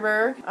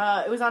Soderbergh.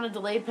 It was on a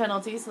delayed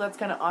penalty, so that's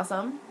kind of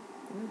awesome.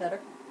 Even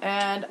better.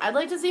 And I'd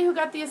like to see who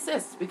got the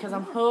assists, because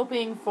I'm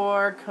hoping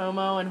for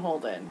Como and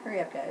Holden. Hurry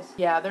up, guys.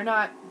 Yeah, they're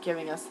not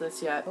giving us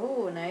this yet.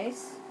 Oh,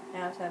 nice.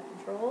 Now to have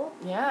control.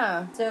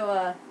 Yeah.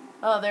 So,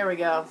 Oh, there we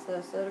go. so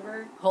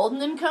Soderbergh.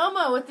 Holden and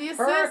Como with the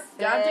assists. Perfect.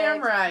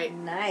 Goddamn right.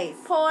 Nice.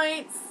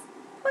 Points.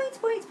 Points,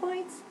 points,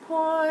 points.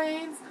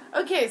 Points.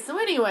 Okay, so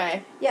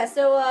anyway. Yeah,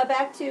 so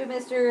back to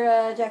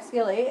Mr. Jack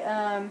Skilly.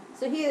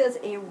 So he is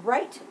a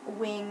right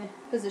wing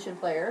position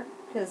player,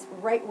 because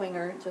right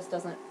winger just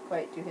doesn't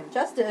quite do him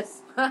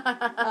justice.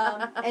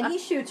 And he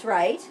shoots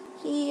right.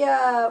 He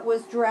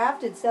was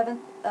drafted 7th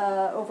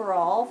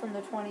overall from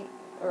the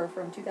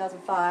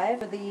 2005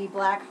 for the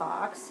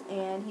Blackhawks,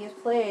 and he has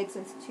played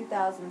since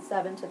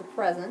 2007 to the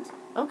present.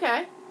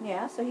 Okay.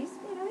 Yeah, so he's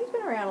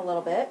been around a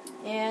little bit,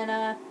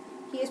 and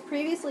he has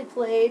previously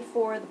played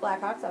for the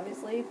Blackhawks,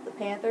 obviously, the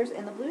Panthers,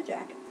 and the Blue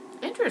Jackets.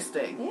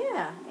 Interesting.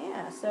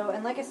 Yeah. So,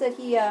 and like I said,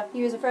 he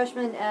was a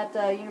freshman at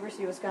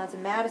University of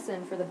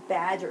Wisconsin-Madison for the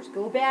Badgers.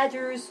 Go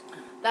Badgers!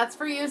 That's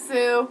for you,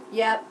 Sue.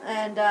 Yep,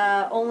 and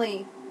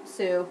only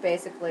Sue,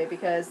 basically,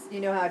 because you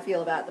know how I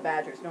feel about the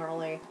Badgers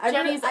normally.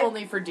 Jenny's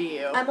only for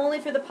DU. I'm only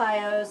for the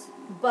Pios,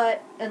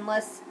 but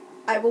unless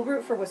I will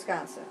root for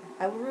Wisconsin.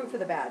 I will root for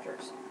the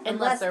Badgers.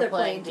 Unless they're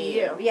playing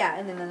DU. Yeah,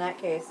 and then in that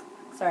case,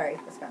 sorry,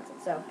 Wisconsin.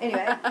 So,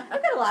 anyway, I've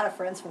got a lot of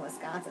friends from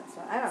Wisconsin,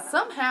 so I don't know.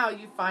 Somehow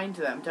you find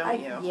them, don't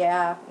you?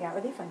 Yeah, or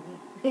they find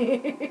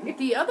me.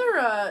 The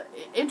other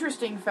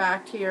interesting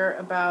fact here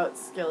about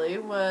Skilly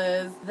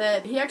was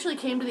that he actually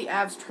came to the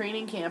Avs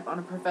training camp on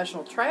a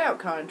professional tryout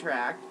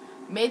contract,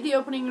 made the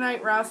opening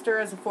night roster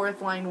as a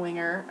fourth-line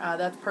winger.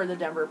 That's per the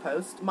Denver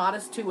Post.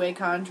 Modest two-way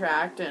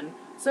contract, and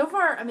so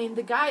far, I mean,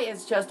 the guy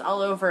is just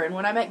all over. And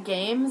when I'm at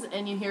games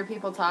and you hear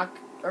people talk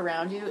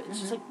around you, it's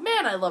just like,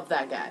 man, I love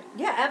that guy.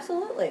 Yeah,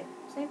 absolutely.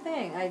 Same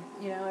thing.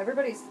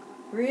 Everybody's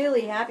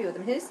really happy with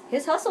him.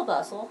 His hustle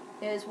bustle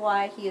is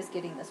why he is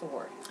getting this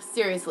award.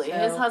 Seriously, So,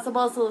 his hustle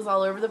bustle is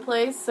all over the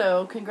place,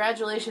 so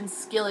congratulations,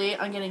 Skilly,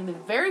 on getting the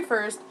very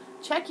first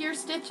Check Your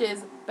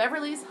Stitches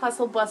Beverly's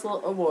Hustle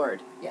Bustle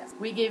Award. Yes.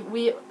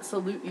 We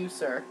salute you,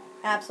 sir.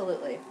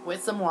 Absolutely.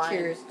 With some wine.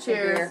 Cheers.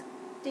 Cheers. Beer.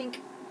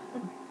 Dink.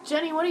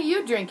 Jenny, what are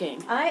you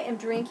drinking? I am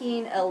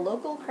drinking a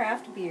local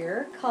craft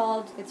beer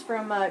it's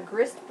from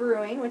Grist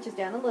Brewing, which is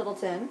down in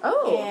Littleton.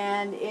 Oh.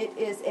 And it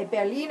is a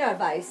Berliner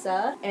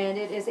Weisse, and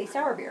it is a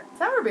sour beer.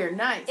 Sour beer,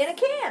 nice. In a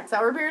can.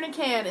 Sour beer in a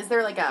can. Is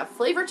there like a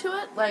flavor to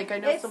it? Like, I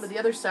know It's- some of the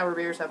other sour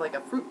beers have like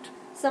a fruit.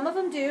 Some of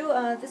them do.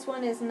 This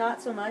one is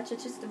not so much.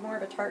 It's just more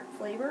of a tart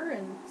flavor,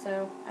 and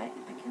so I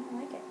kind of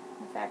like it.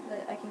 The fact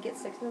that I can get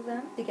 6 of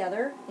them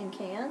together in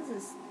cans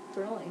is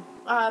thrilling.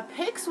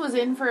 Pix was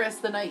in for us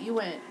the night you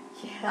went.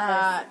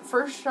 Yes.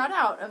 First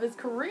shutout of his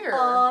career.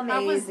 Amazing.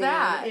 How was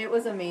that? It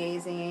was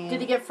amazing.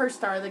 Did he get first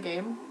star of the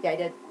game? Yeah, I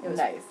did. It was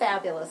Nice.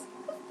 fabulous.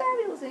 It was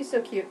fabulous. And he's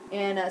so cute.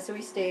 And so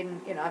we stayed,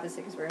 and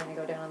obviously because we were going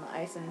to go down on the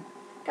ice, and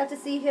got to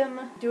see him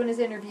doing his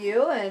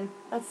interview. And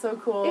That's so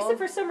cool. except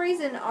for some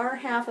reason, our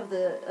half of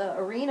the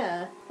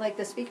arena, like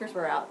the speakers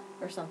were out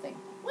or something.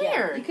 Weird.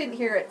 Yeah, you couldn't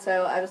hear it,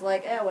 so I was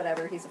like,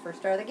 whatever. He's the first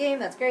star of the game.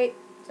 That's great.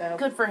 So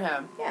Good for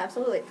him. yeah,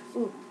 absolutely.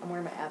 Ooh, I'm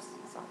wearing my Avs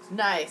socks.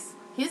 Nice.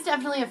 He's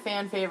definitely a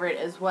fan favorite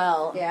as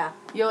well. Yeah.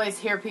 You always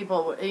hear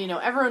people,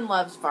 everyone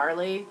loves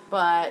Varley,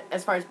 but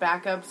as far as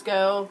backups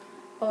go,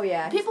 Oh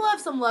yeah. people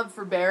have some love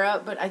for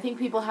Barra, but I think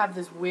people have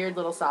this weird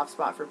little soft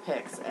spot for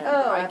Pix. And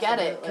Oh, I get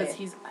it, absolutely. because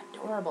he's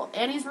adorable.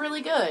 And he's really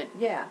good.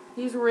 Yeah.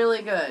 He's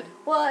really good.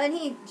 Well, and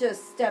he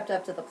just stepped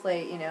up to the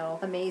plate,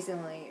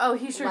 amazingly. Oh,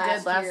 he sure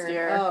did last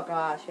year. Oh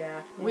gosh,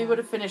 yeah. We would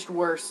have finished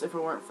worse if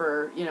it weren't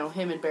for,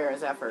 him and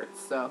Barra's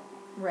efforts, so.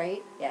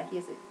 Right? Yeah,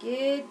 he's a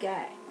good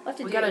guy. We'll have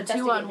to We do got a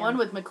investigate 2-on-1 him.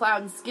 with McLeod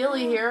and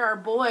Skilly here, our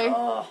boy.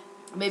 Oh,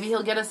 Maybe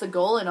he'll get us a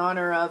goal in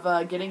honor of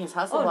getting his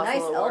Hustle Bustle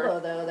nice Award. elbow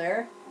though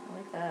there. I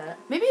like that.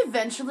 Maybe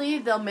eventually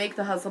they'll make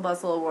the Hustle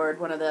Bustle Award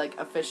one of the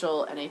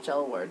official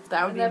NHL awards.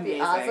 That would Wouldn't be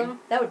that amazing. awesome?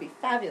 That would be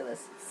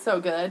fabulous. So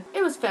good.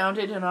 It was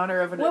founded in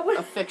honor of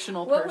a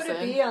fictional What person.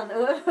 would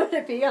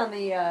it be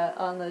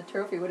on the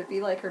trophy? Would it be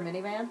like her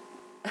minivan?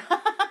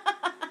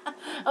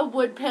 A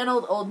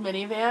wood-paneled old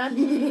minivan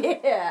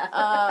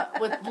Yeah.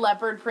 with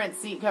leopard print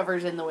seat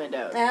covers in the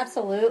windows.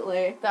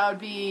 Absolutely. That would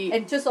be...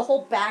 And just the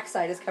whole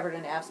backside is covered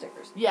in Av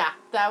stickers. Yeah,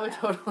 that would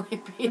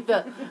totally be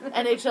the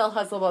NHL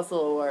Hustle Bustle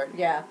Award.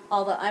 Yeah.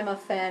 All the I'm a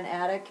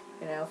fanatic,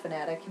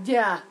 fanatic.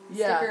 Yeah,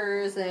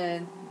 Stickers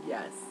and,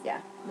 Yes.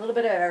 yeah, a little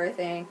bit of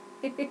everything.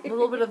 A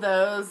little bit of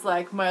those,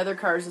 like my other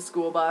car's a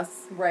school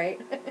bus. Right.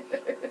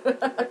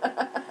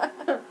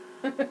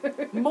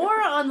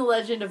 More on the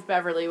Legend of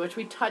Beverly, which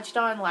we touched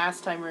on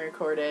last time we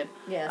recorded.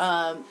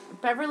 Yes.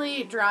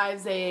 Beverly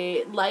drives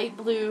a light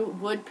blue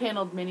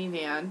wood-paneled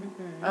minivan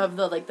of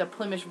the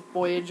Plymouth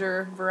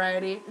Voyager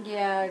variety.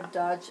 Yeah,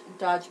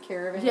 Dodge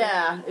Caravan.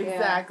 Yeah,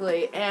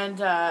 exactly.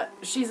 And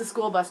she's a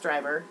school bus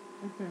driver.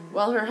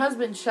 While her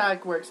husband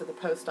Chuck works at the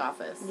post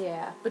office.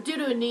 Yeah. But due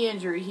to a knee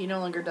injury, he no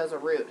longer does a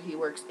route. He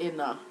works in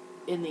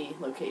the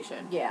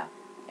location. Yeah.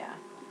 Yeah.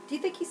 Do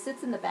you think he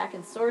sits in the back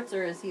and sorts,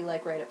 or is he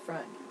like right up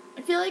front?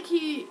 I feel like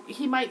he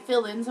might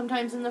fill in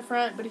sometimes in the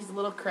front, but he's a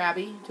little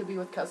crabby to be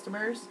with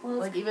customers. Well,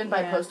 like even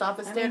by post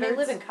office standards. I mean,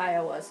 they live in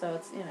Kiowa, so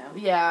it's,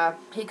 Yeah,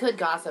 he could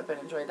gossip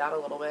and enjoy that a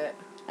little bit.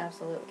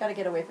 Absolutely. Got to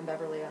get away from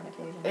Beverly on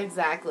occasion.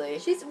 Exactly.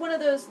 She's one of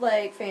those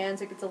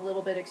fans that gets a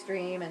little bit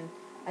extreme, and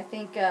I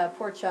think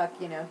poor Chuck,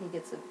 he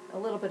gets a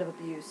little bit of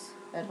abuse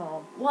at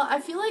home. Well, I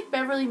feel like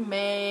Beverly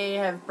may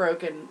have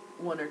broken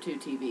one or two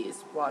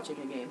TVs watching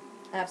a game.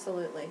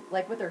 Absolutely.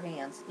 Like with her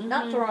hands.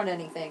 Not throwing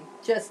anything.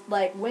 Just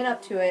went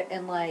up to it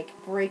and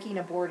breaking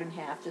a board in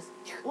half. Just.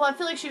 Well, I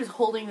feel like she was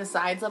holding the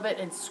sides of it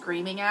and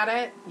screaming at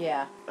it.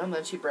 Yeah. And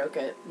then she broke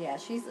it. Yeah,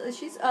 she's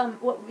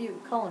what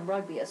you call in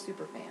rugby a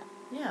super fan.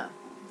 Yeah,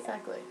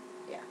 exactly.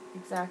 Yeah.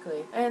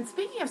 Exactly. And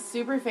speaking of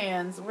super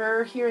fans,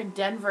 we're here in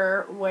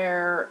Denver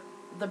where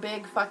the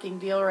big fucking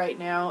deal right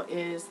now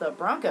is the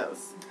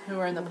Broncos, who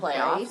are in the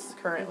playoffs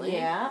currently.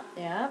 Yeah,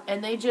 yeah.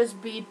 And they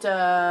just beat,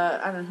 I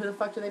don't know, who the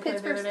fuck do they play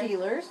Pittsburgh the other day?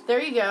 Steelers. There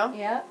you go.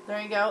 Yeah.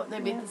 There you go. They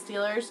beat the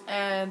Steelers,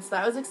 and so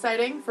that was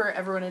exciting for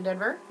everyone in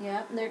Denver.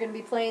 Yeah, and they're going to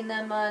be playing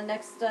them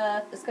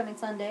this coming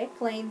Sunday,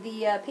 playing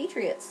the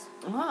Patriots.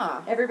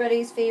 Ah.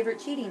 Everybody's favorite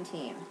cheating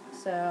team.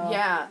 So.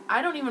 Yeah,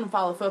 I don't even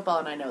follow football,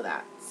 and I know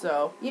that.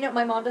 So.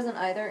 My mom doesn't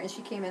either, and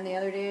she came in the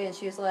other day, and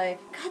she was like,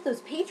 God,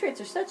 those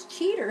Patriots are such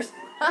cheaters.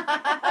 And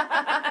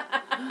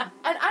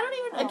I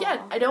don't even, again,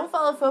 I don't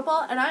follow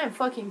football, and I am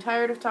fucking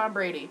tired of Tom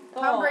Brady.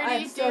 Tom Brady,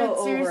 I'm dude,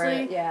 so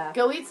seriously, yeah.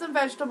 Go eat some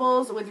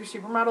vegetables with your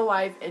supermodel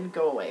wife and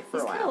go away for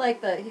a while.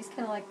 He's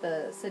kind of like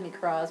the Sidney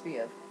Crosby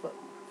of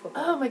football.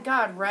 Oh my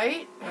god,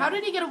 right? Yeah. How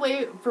did he get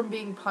away from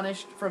being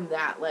punished from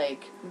that,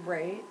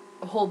 right?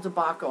 whole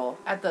debacle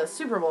at the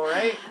Super Bowl,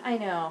 right? I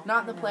know.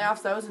 Not in the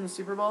playoffs, that was in the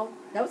Super Bowl?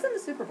 That was in the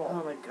Super Bowl.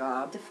 Oh my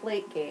god.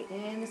 Deflategate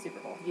in the Super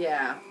Bowl.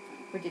 Yeah.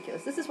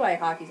 Ridiculous. This is why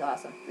hockey's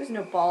awesome. There's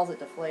no balls that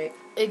deflate.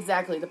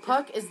 Exactly. The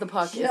puck is the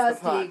puck Just is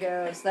the puck.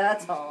 egos,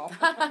 that's all.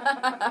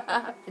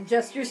 And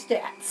just your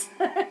stats.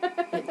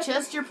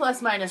 Just your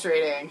plus minus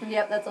rating.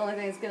 Yep, that's the only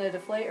thing that's going to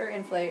deflate or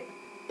inflate.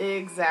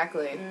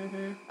 Exactly.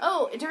 Mm-hmm.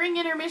 Oh, during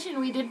intermission,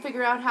 we did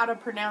figure out how to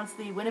pronounce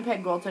the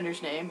Winnipeg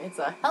goaltender's name. It's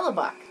a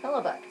Hellebuck.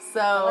 Hellebuck. So,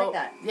 I like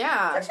that.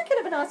 Yeah. It's actually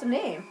kind of an awesome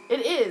name.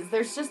 It is.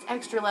 There's just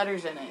extra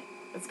letters in it.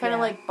 It's kind of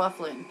like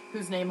Bufflin,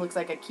 whose name looks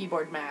like a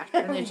keyboard mash.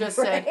 And they just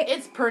said,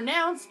 it's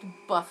pronounced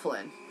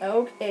Bufflin.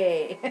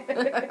 Okay.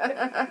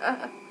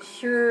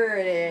 Sure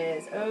it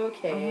is.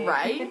 Okay.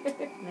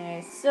 Right?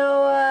 Nice.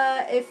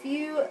 So, if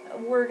you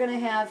were going to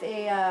have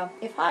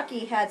if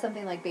hockey had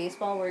something like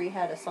baseball where you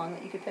had a song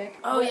that you could pick.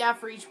 Oh, yeah,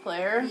 for each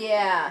player?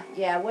 Yeah.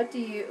 What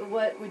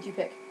would you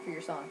pick for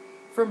your song?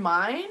 For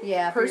mine?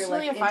 Yeah,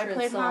 personally, for your, if I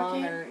played hockey?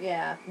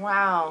 Yeah.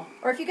 Wow.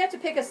 Or if you got to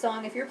pick a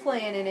song, if you're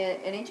playing in an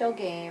NHL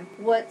game,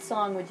 what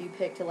song would you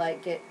pick to,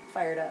 get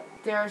fired up?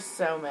 There are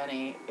so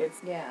many.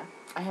 Yeah.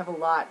 I have a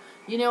lot.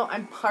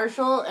 I'm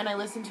partial, and I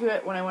listen to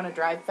it when I want to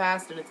drive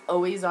fast, and it's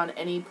always on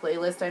any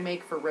playlist I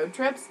make for road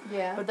trips.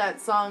 Yeah. But that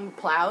song,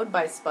 Plowed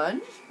by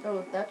Sponge?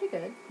 Oh, that'd be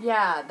good.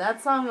 Yeah,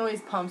 that song always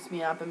pumps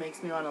me up and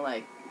makes me want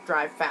to,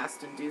 drive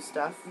fast and do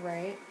stuff.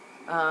 Right.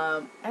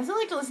 I also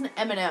like to listen to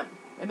Eminem.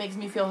 It makes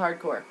me feel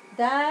hardcore.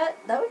 That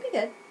would be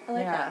good. I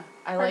like that.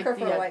 I like Hardcore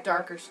for a the white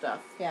darker stuff.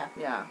 Yeah.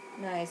 Yeah.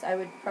 Nice. I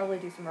would probably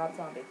do some Rob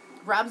Zombie.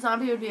 Rob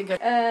Zombie would be a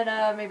good...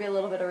 And maybe a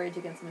little bit of Rage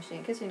Against the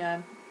Machine, because,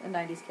 I'm a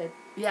 90s kid.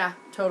 Yeah,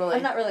 totally.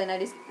 I'm not really a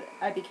 90s kid.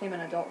 I became an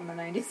adult in the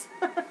 90s.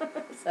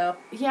 So.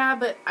 Yeah,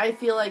 but I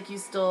feel like you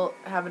still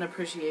have an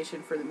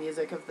appreciation for the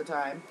music of the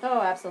time.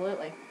 Oh,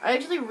 absolutely. I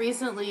actually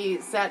recently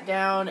sat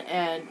down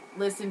and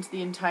listened to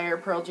the entire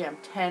Pearl Jam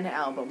 10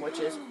 album, which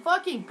is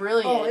fucking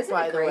brilliant,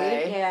 by the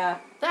way. Yeah.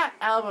 That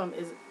album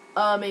is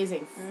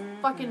amazing.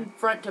 Fucking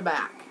front to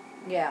back.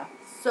 Yeah.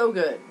 So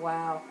good.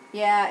 Wow.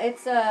 Yeah,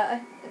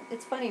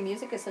 it's funny.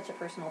 Music is such a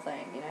personal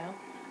thing,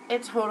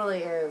 It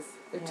totally is.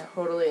 It Yeah.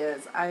 totally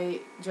is.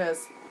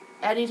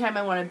 Anytime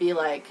I want to be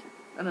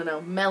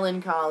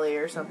melancholy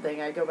or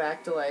something, I go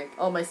back to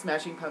all my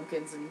Smashing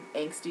Pumpkins and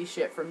angsty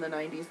shit from the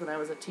 90s when I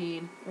was a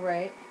teen.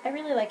 Right. I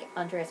really like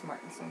Andreas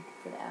Martinson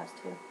for the Avs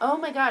too. Oh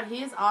my god,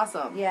 he is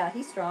awesome. Yeah,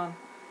 he's strong.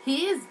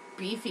 He is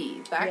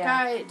beefy. That Yeah.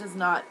 guy does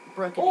not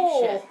brook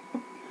any shit.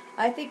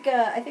 I think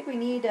we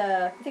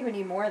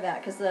need more of that,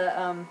 because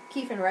the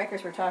Keith and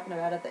Rikers were talking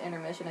about at the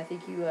intermission. I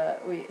think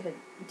we had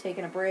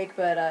taken a break,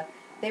 but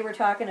they were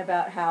talking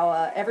about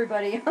how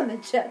everybody on the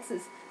Jets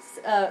is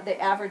they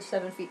average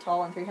 7 feet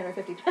tall and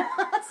 350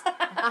 pounds.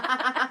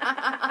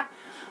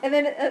 And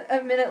then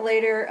a minute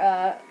later,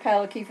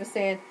 Kyle O'Keefe was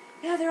saying,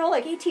 "Yeah, they're all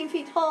 18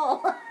 feet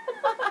tall."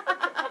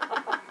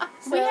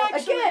 So, We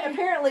actually- again,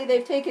 apparently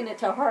they've taken it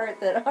to heart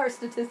that our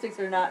statistics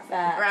are not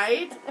facts.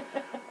 Right?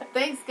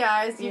 Thanks,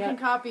 guys. You Yeah. can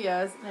copy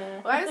us. Yeah.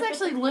 Well, I was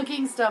actually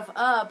looking stuff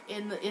up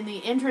in the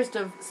interest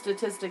of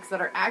statistics that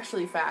are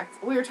actually facts.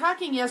 We were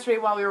talking yesterday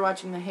while we were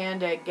watching the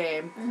hand egg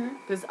game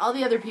because all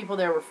the other people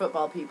there were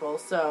football people.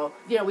 So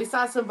we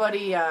saw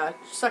somebody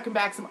sucking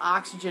back some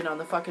oxygen on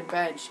the fucking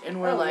bench,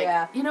 and we're like,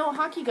 yeah.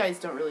 hockey guys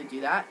don't really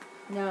do that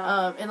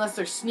No. unless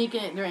they're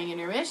sneaking it during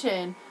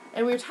intermission.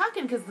 And we were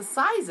talking because the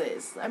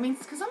sizes. I mean,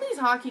 because some of these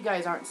hockey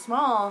guys aren't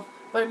small.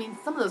 But, I mean,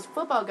 some of those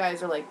football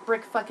guys are like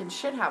brick fucking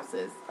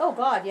shithouses. Oh,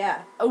 God,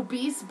 yeah.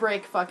 Obese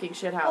brick fucking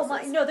shithouses.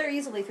 Oh, no, they're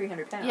easily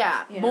 300 pounds.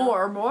 Yeah, you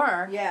know?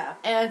 more. Yeah.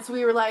 And so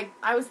we were like,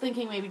 I was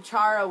thinking maybe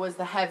Chara was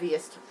the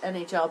heaviest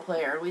NHL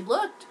player. We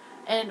looked,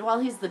 and while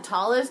he's the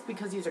tallest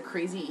because he's a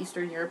crazy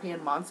Eastern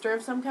European monster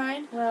of some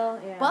kind, Well,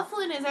 yeah.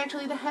 Bufflin is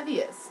actually the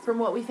heaviest from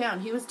what we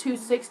found. He was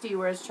 260,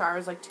 whereas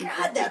Chara's like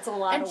 250. God, that's a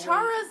lot and of weight.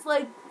 Chara's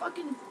like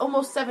fucking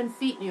almost 7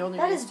 feet, and he only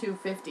That weighs is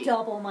 250.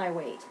 Double my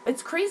weight.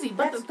 It's crazy,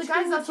 but That's the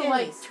guy's two also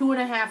like Jennies.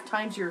 2.5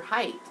 times your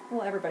height.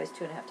 Well, everybody's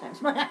 2.5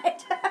 times my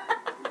height.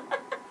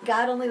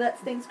 God only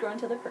lets things grow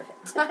until they're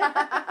perfect.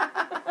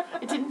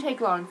 It didn't take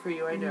long for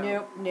you, I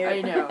know. Nope.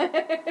 I know.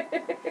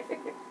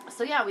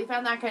 So yeah, we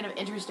found that kind of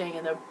interesting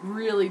and a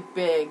really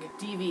big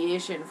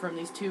deviation from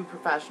these two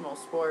professional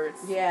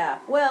sports. Yeah.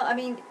 Well, I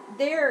mean,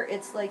 there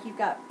it's like you've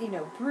got,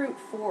 brute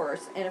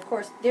force, and of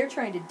course they're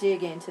trying to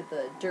dig into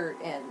the dirt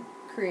and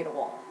create a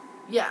wall.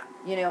 Yeah.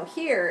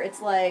 Here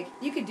it's like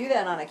you could do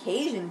that on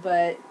occasion,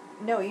 but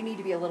no, you need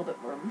to be a little bit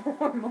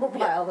more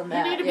mobile than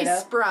that. You need to be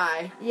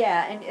spry.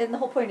 Yeah, and the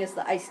whole point is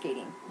the ice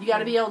skating. You got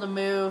to be able to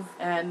move,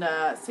 and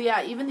so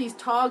yeah, even these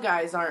tall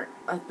guys aren't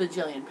a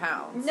bajillion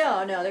pounds.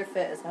 No, they're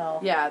fit as hell.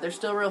 Yeah, they're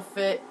still real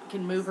fit,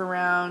 can move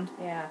around.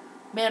 Yeah.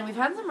 Man, we've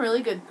had some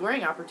really good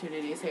scoring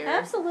opportunities here.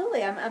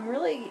 Absolutely. I'm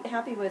really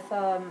happy with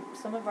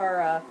some of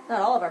our,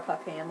 not all of our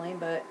puck handling,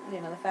 but, the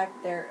fact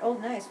that they're,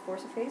 nice,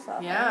 force a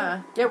face-off.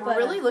 Yeah. Yeah, we're But,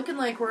 really looking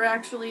like we're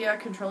actually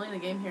controlling the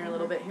game here a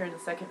little bit here in the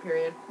second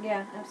period.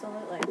 Yeah,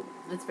 absolutely.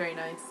 It's very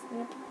nice.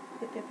 Yep.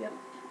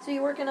 So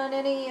you working on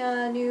any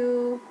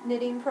new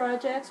knitting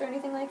projects or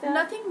anything like that?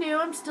 Nothing new.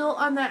 I'm still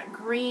on that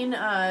green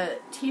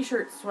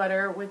t-shirt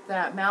sweater with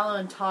that Mallow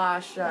and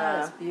Tosh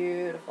That's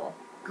beautiful.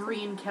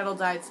 green kettle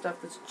dyed stuff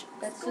that's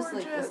That's gorgeous. just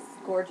like this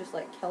gorgeous,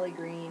 like Kelly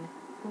green.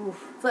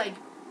 Oof. It's like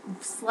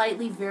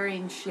slightly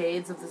varying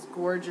shades of this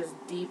gorgeous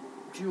deep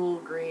jewel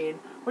green.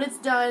 When it's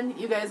done,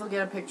 you guys will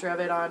get a picture of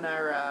it on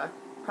our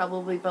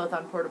probably both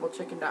on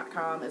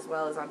portablechicken.com as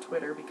well as on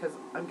Twitter because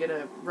I'm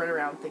gonna run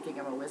around thinking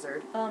I'm a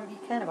wizard. You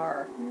kind of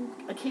are.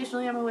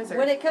 Occasionally I'm a wizard.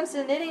 When it comes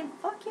to knitting,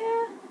 fuck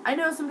yeah. I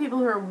know some people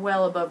who are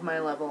well above my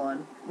level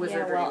on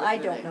wizardry. Yeah, well, with I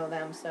knitting. don't know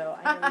them, so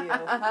I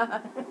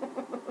know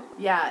you.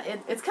 Yeah,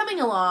 it's coming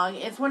along.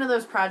 It's one of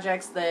those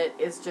projects that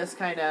is just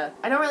kind of...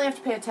 I don't really have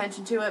to pay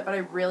attention to it, but I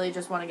really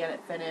just want to get it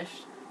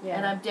finished. Yeah.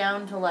 And I'm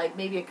down to like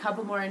maybe a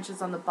couple more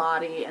inches on the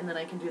body, and then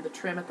I can do the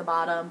trim at the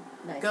bottom.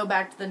 Nice. Go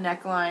back to the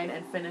neckline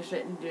and finish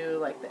it and do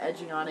like the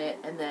edging on it,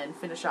 and then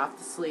finish off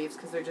the sleeves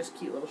because they're just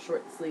cute little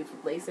short sleeves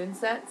with lace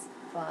insets.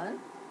 Fun.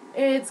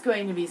 It's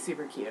going to be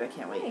super cute. I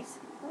can't wait. Nice.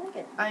 I like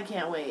it. I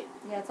can't wait.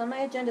 Yeah, it's on my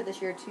agenda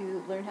this year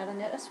to learn how to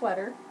knit a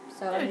sweater.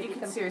 So Dude, you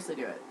can seriously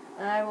do it.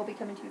 I will be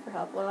coming to you for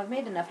help. Well, I've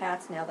made enough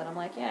hats now that I'm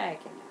like, yeah, I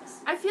can do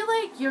this. I feel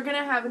like you're going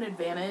to have an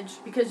advantage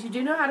because you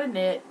do know how to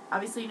knit.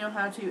 Obviously, you know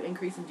how to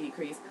increase and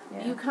decrease.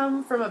 Yeah. You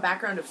come from a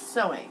background of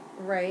sewing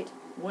Right.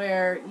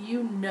 where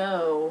you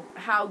know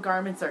how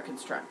garments are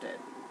constructed.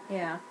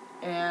 Yeah.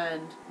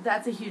 And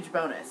that's a huge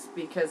bonus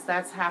because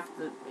that's half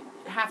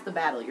the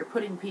battle. You're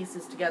putting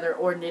pieces together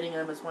or knitting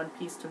them as one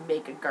piece to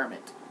make a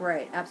garment.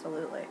 Right.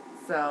 Absolutely.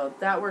 So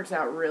that works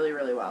out really,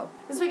 really well.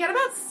 So we got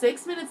about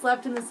 6 minutes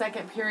left in the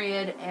second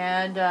period,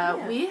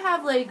 and we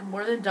have like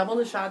more than double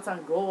the shots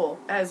on goal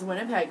as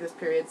Winnipeg this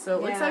period. So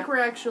it looks Yeah. like we're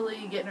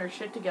actually getting our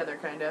shit together,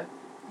 kind of.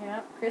 Yeah.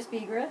 Chris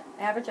Bigra,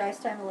 average ice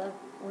time 11.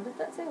 What did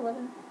that say?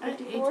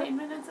 11:54. 18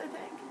 minutes, I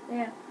think.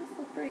 Yeah. That's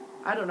look pretty.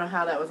 I don't know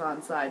how that was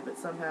onside, but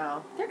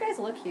somehow Their guys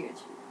look huge.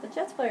 The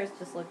Jets players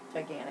just look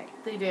gigantic.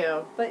 they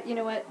do. But you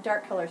know what?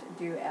 Dark colors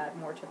do add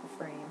more to the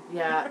frame.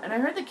 Yeah, and I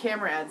heard the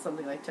camera adds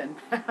something like 10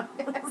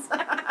 pounds.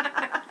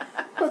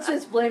 Let's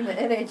just blame the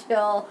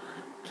NHL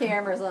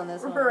cameras on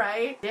this one.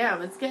 Right?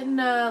 Damn, it's getting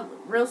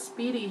real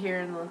speedy here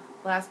in the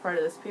last part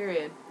of this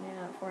period.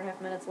 Yeah,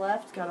 4.5 minutes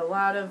left. Got a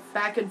lot of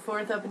back and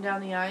forth up and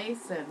down the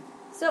ice, and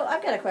So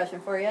I've got a question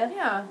for you.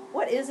 yeah.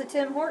 What is a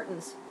Tim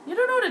Hortons? You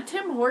don't know what a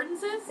Tim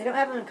Hortons is? They don't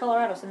have them in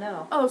Colorado, so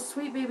no. Oh,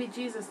 sweet baby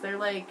Jesus. They're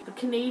like the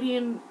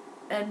Canadian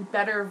and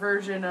better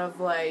version of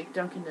like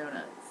Dunkin'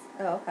 Donuts.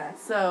 Oh, okay.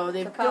 So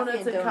they have So coffee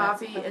donuts and and donuts,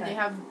 coffee, okay. and they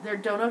have their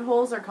donut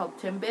holes are called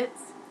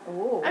Timbits.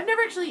 Ooh. I've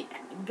never actually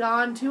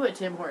gone to a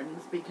Tim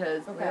Hortons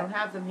because we Okay. don't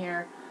have them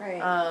here.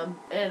 Right.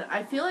 And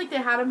I feel like they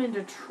had them in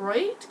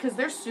Detroit because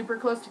they're super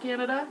close to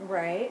Canada.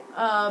 Right.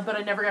 But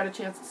I never got a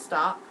chance to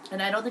stop.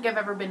 And I don't think I've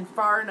ever been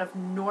far enough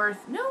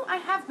north. No, I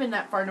have been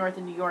that far north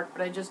in New York,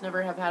 but I just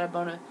never have had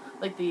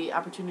the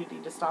opportunity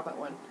to stop at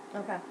one.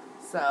 Okay.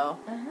 So,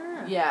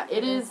 Uh-huh. yeah,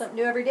 it Learn is something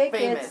new every day,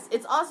 famous. kids.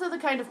 It's also the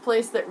kind of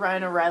place that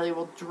Ryan O'Reilly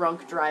will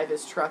drunk drive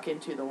his truck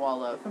into the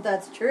wall of.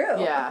 That's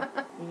true. Yeah.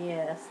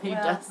 Yes. He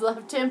well, does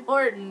love Tim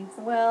Hortons.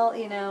 Well,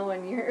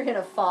 when you're in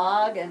a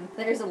fog and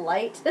there's a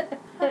light,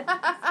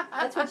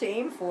 that's what you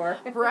aim for.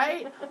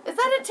 Right? Is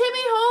that a Timmy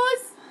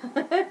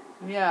hose?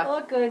 Yeah.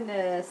 Oh,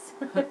 goodness.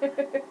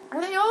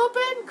 Are they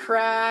open?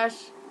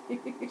 Crash.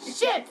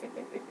 Shit!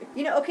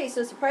 Okay,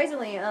 so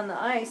surprisingly on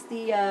the ice,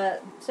 the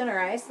center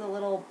ice, the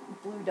little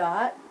blue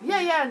dot,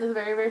 Yeah, in the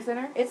very, very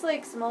center. it's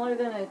like smaller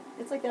than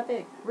it's like that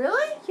big.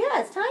 Really? Yeah,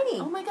 it's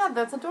tiny. Oh my god,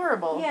 that's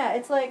adorable. Yeah,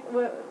 it's like,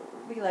 what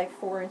would be like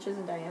 4 inches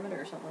in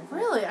diameter or something like that.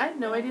 Really? I had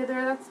no idea they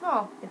were that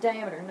small.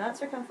 Diameter, not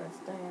circumference,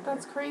 diameter.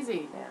 That's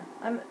crazy.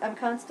 Yeah, I'm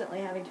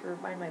constantly having to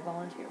remind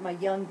my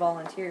young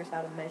volunteers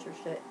how to measure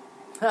shit.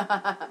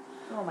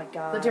 Oh my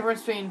god. The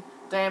difference between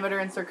diameter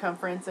and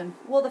circumference and...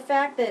 Well, the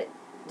fact that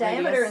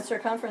diameter Radius. and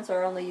circumference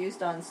are only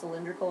used on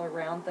cylindrical or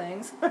round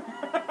things.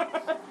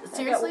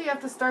 Seriously, you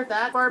have to start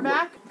that far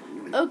back?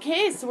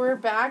 Okay, so we're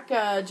back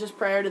just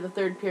prior to the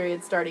third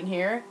period starting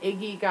here.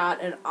 Iggy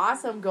got an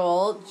awesome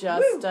goal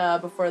just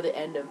before the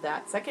end of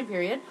that second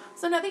period.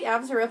 So now the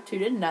Avs are up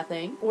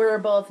 2-0. We're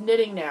both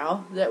knitting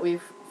now that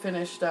we've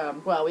finished,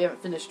 we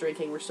haven't finished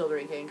drinking, we're still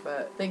drinking,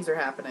 but things are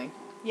happening.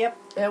 Yep.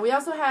 And we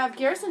also have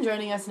Garrison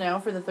joining us now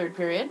for the third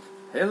period.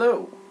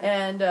 Hello.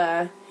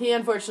 And he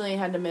unfortunately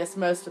had to miss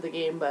most of the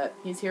game, but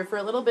he's here for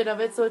a little bit of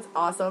it, so it's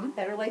awesome.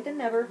 Better late than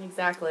never.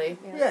 Exactly.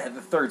 Yeah,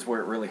 the third's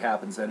where it really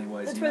happens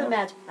anyways. That's you where know? the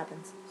magic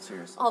happens.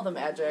 Seriously. All the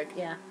magic.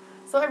 Yeah.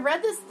 So I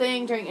read this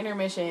thing during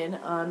intermission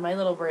on my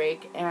little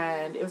break,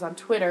 and it was on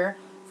Twitter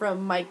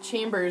from Mike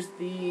Chambers,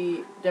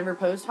 the Denver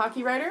Post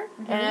hockey writer.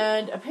 Mm-hmm.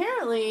 And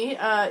apparently,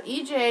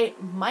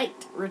 EJ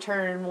might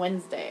return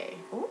Wednesday.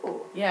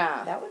 Ooh.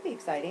 Yeah. That would be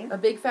exciting. A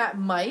big fat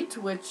might,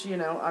 which,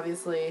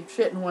 obviously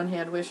shit in one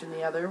hand, wish in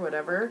the other,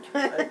 whatever.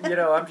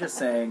 I'm just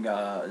saying,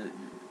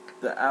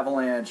 the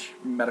Avalanche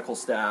medical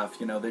staff,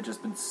 they've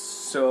just been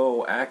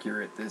so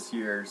accurate this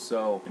year.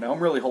 So, I'm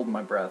really holding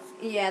my breath.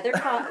 Yeah,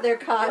 they're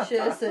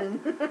cautious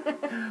and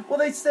Well,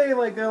 they say,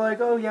 they're like,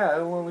 oh, yeah,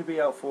 he'll only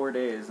be out 4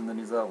 days, and then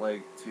he's out, 2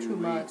 weeks.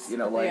 months.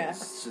 Yeah. Yeah.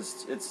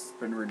 It's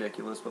been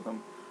ridiculous with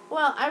him.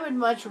 Well, I would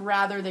much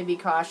rather they be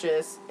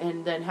cautious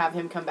and then have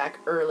him come back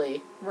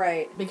early.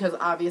 right. Because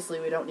obviously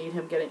we don't need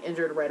him getting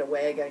injured right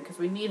away again, because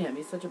we need him.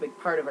 He's such a big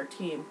part of our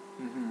team.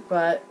 Mm-hmm.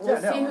 But we'll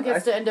Yeah, see no, who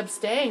gets to end up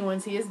staying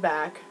once he is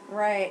back.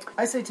 Right.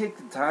 I say take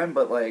the time,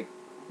 but,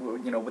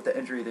 with the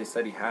injury they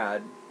said he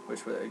had,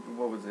 which was,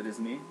 what was it, his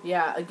knee?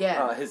 Yeah,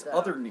 again. His so.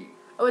 other knee.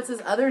 Oh, it's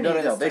his other knee.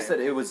 No. this They time. said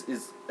it was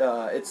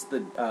it's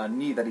the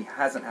knee that he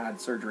hasn't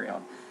had surgery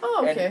on.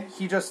 Oh, okay. And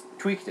he just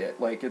tweaked it.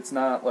 It's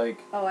not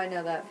Oh, I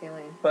know that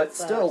feeling. But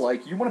Sucks. still,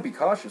 you want to be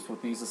cautious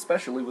with knees,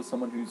 especially with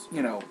someone who's,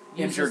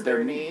 injured their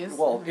their knee. knees.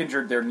 Well,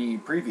 injured their knee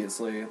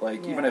previously.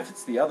 Even Yeah. if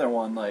it's the other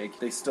one,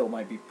 they still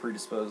might be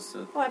predisposed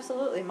to. Oh,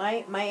 absolutely.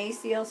 My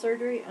ACL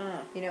surgery,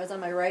 it was on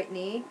my right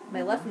knee.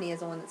 My left knee is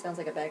the one that sounds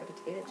like a bag of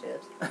potato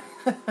chips.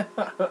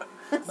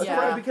 That's Yeah.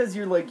 probably because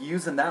you're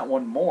using that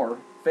one more,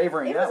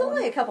 favoring It that was one.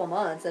 only a couple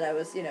months that I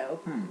was,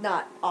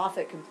 not off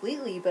it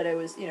completely, but I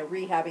was,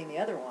 rehabbing the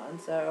other one.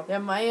 So Yeah,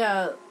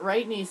 my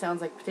right knee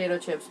sounds like potato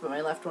chips, but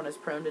my left one is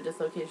prone to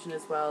dislocation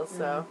as well.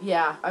 So,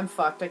 yeah, I'm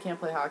fucked. I can't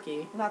play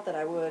hockey. not that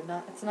I would.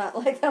 It's not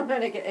like I'm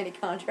gonna get any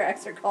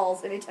contracts or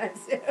calls anytime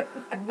soon.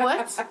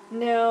 What?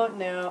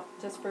 No,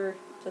 just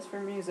for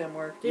museum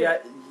work. Yeah,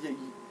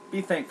 be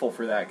thankful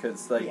for that,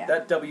 because Yeah.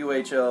 that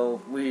WHL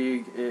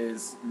league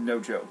is no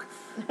joke.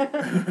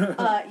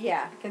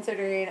 Yeah,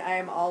 considering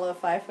I'm all of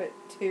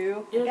 5'2",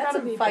 You I got gotta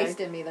some be feist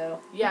big. in me though.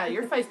 Yeah,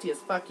 you're feisty as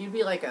fuck. You'd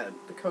be like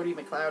the Cody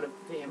McLeod of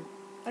the team.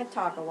 I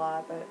talk a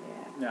lot, but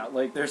yeah.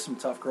 Yeah, there's some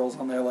tough girls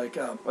on there,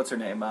 what's her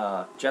name?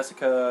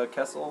 Jessica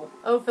Kessel?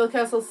 Oh, Phil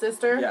Kessel's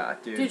sister? Yeah,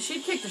 dude. Dude,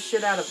 she'd kick the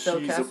shit out of Phil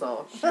She's a-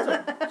 Kessel.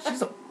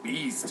 She's a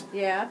beast.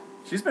 Yeah.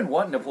 She's been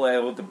wanting to play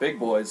with the big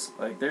boys.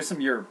 There's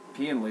some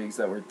European leagues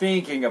that we're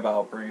thinking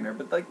about bringing her,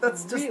 but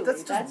that's just Really?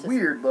 that's That's just just-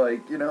 weird.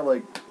 You know,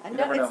 never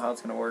know it's- how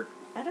it's gonna work.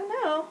 I don't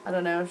know. I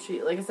don't know.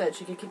 She, like I said,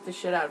 she could kick the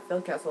shit out of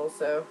Phil Kessel,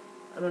 so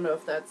I don't know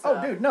if that's...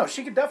 Oh, dude, no,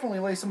 she could definitely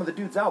lay some of the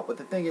dudes out, but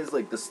the thing is,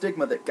 the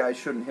stigma that guys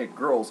shouldn't hit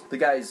girls. The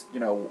guys,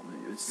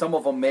 some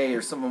of them may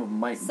or some of them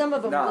might Some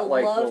of them not,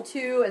 will love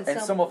to,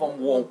 and some of them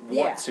won't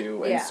want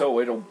to, and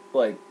so it'll,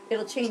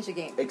 it'll change the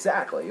game.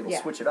 exactly, it'll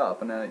Yeah. switch it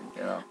up, and then,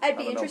 I'd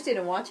be interested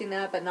in watching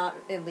that, but not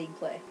in league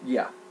play.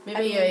 Yeah.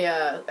 Maybe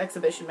a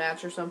exhibition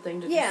match or something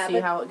to just see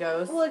but- how it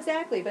goes. Well,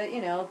 exactly, but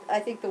I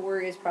think the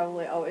worry is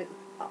probably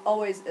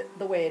always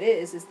the way it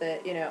is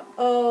that,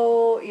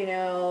 oh,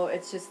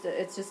 it's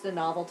just a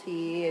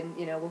novelty, and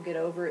we'll get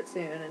over it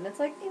soon. And it's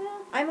like,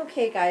 I'm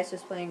okay, guys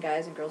just playing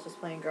guys and girls just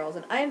playing girls,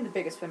 and I am the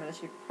biggest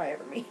feminist you probably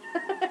ever meet.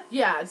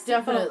 Yeah,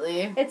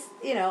 definitely. It's,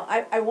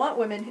 I want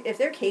women, if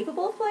they're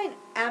capable of playing,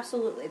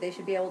 absolutely, they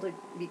should be able to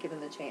be given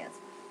the chance.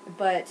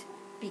 But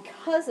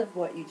because of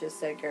what you just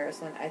said,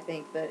 Garrison, I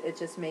think that it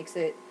just makes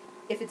it,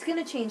 if it's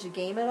going to change the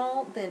game at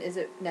all, then is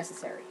it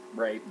necessary?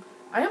 Right.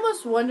 I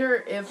almost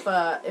wonder if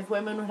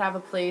women would have a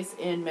place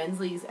in men's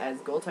leagues as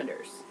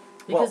goaltenders.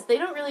 Because they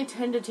don't really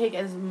tend to take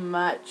as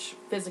much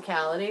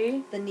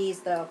physicality. The knees,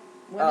 though.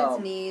 Women's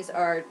knees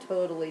are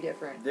totally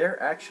different.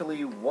 There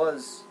actually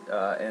was,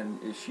 and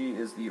she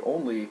is the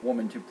only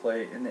woman to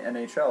play in the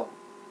NHL.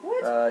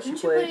 What? Didn't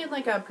she play in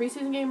like a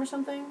preseason game or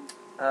something?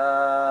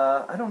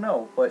 I don't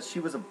know, but she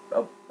was a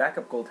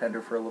backup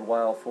goaltender for a little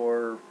while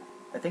for,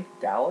 I think,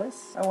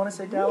 Dallas. I want to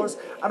say Dallas.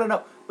 Really? I don't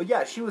know, but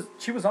yeah, she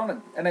was on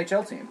an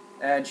NHL team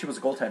and she was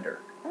a goaltender.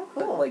 Oh,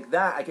 cool. But, like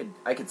that,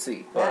 I could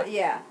see. But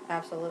Yeah,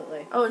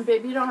 absolutely. Oh, and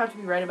babe, you don't have to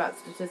be right about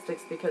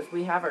statistics because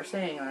we have our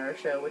saying on our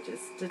show, which is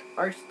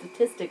our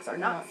statistics are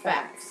not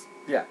facts.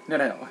 yeah,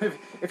 no.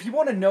 If you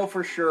want to know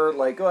for sure,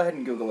 like, go ahead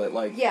and Google it.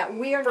 Like, Yeah,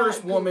 we are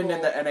first not woman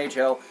Google. in the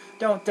NHL.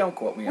 Don't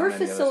quote me We're on any of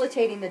this.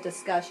 facilitating the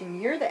discussion.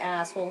 You're the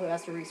asshole who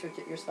has to research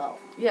it yourself.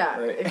 Yeah,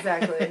 Right.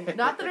 exactly.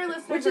 Not that our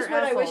listeners Which is are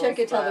what I wish I assholes,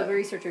 could tell but- the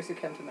researchers who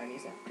come to my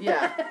museum.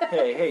 Yeah.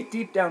 Hey,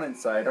 deep down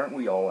inside, aren't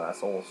we all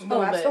assholes? Oh,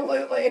 Little bit.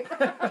 absolutely.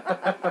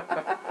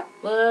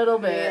 Little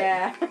bit.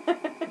 Yeah.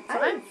 So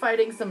I'm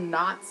fighting some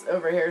knots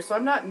over here, so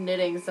I'm not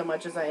knitting so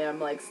much as I am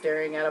like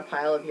staring at a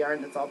pile of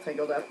yarn that's all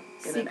tangled up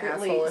in an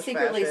asshole-ish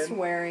secretly fashion.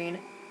 swearing.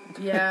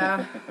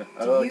 Yeah.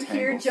 Oh, Do you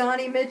hear tangles.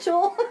 Johnny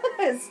Mitchell?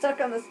 It's stuck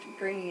on the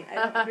screen. I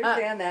don't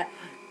understand that.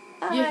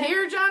 You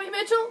hear Johnny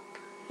Mitchell?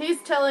 He's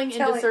telling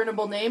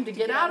indiscernible name to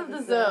get out of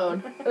the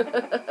zone.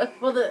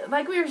 Well,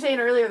 like we were saying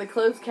earlier, the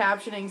closed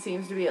captioning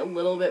seems to be a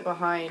little bit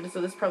behind, so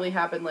this probably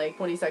happened like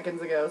 20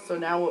 seconds ago, so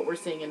now what we're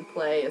seeing in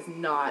play is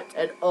not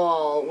at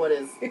all what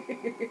is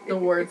the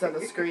words on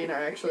the screen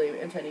are actually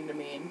intending to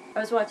mean. I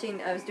was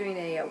doing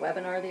a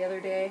webinar the other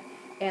day,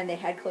 and they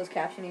had closed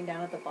captioning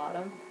down at the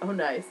bottom. Oh,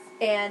 nice.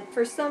 And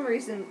for some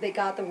reason, they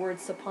got the word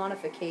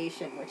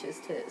saponification, which is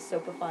to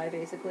soapify,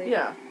 basically.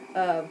 Yeah.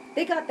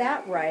 They got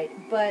that right,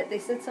 but they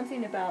said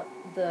something about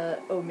the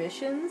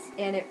omissions,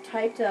 and it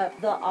typed up,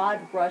 the odd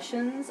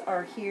Russians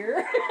are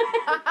here.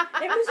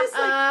 It was just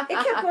like,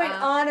 it kept going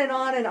on and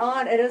on and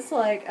on, and it's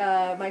like,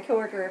 my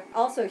coworker,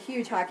 also a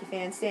huge hockey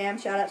fan, Sam,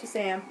 shout out to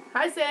Sam.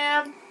 Hi,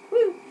 Sam.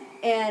 Woo!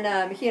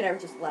 And he and I were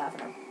just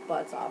laughing our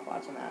butts off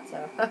watching that,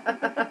 so.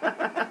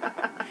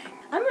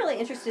 I'm really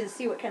interested to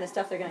see what kind of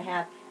stuff they're going to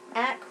have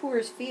at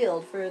Coors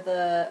Field for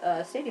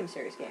the Stadium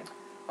Series game.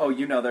 Oh,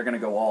 they're gonna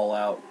go all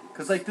out.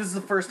 Because, like, this is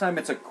the first time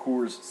it's a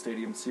Coors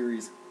Stadium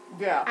Series.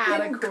 Yeah.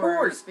 At a In Coors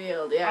Coors.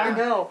 Field, yeah. I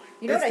know.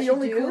 You know It's what I the should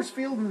only do? Coors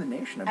Field in the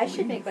nation, I I believe.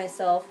 should make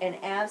myself an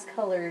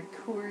Avs-colored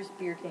Coors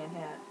beer can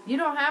hat. You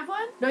don't have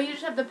one? No, you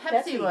just have the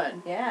Pepsi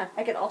one. Yeah,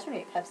 I could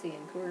alternate Pepsi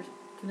and Coors.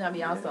 That'd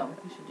be awesome.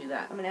 You should do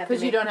that. I'm gonna have to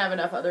Because you make- don't have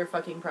enough other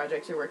fucking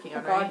projects you're working Oh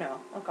on, God right? no!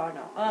 Oh God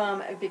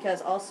no!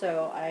 Because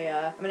also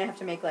I'm gonna have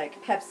to make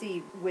like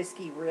Pepsi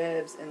whiskey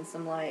ribs and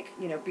some like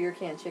beer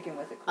can chicken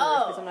with it,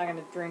 because I'm not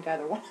gonna drink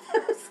either one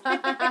of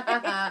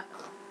those.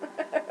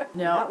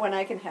 No. Not when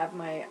I can have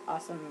my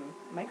awesome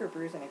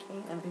microbrews in a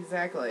can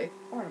Exactly.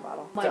 or in a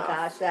bottle. My Duh.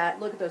 gosh,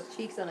 look at those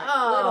cheeks on that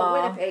Oh,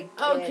 little Winnipeg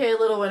kid. Okay,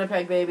 little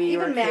Winnipeg baby.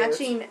 you Even are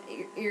cute.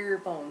 matching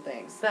earbone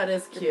things. That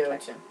is for cute.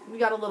 protection. We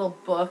got a little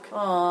book. Aww.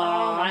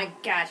 Oh my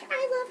gosh,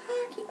 I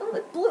love hockey. Oh,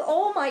 look, blue.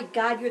 Oh my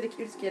God, you're the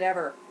cutest kid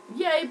ever.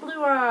 Yay,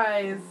 blue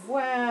eyes.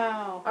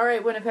 Wow. All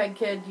right, Winnipeg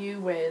kid, you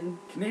win.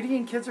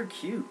 Canadian kids are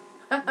cute.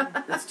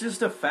 It's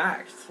just a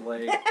fact.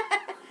 Like,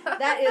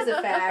 That is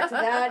a fact.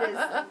 That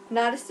is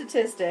not a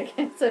statistic.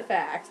 It's a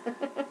fact.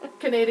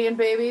 Canadian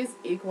babies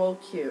equal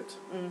cute.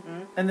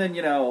 Mm-hmm. and then,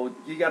 you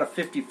got a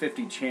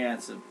 50-50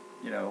 chance of,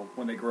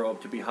 when they grow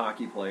up to be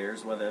hockey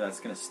players, whether that's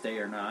going to stay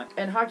or not.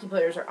 And hockey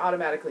players are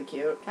automatically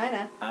cute.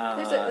 Kinda.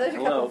 There's a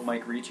Hello, couple-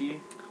 Mike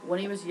Ricci. When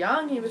he was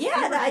young, he was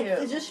Yeah, super I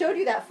cute. just showed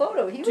you that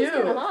photo. He was Dude.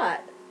 kind of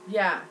hot.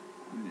 Yeah.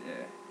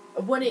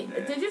 Yeah. When he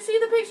did you see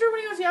the picture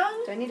when he was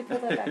young? Do I need to pull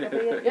that back up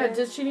again? Yeah.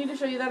 Does she need to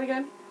show you that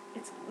again?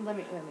 Let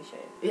me show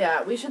you.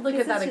 Yeah, we should look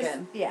at that It's just-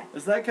 again. Yeah.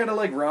 Is that kind of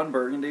like Ron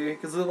Burgundy?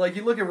 Because, like,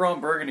 you look at Ron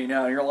Burgundy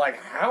now, and you're like,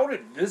 how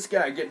did this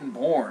guy get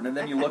born? And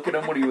then you look at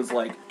him when he was,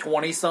 like,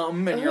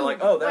 20-something, and you're like,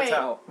 oh, that's Wait,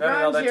 how.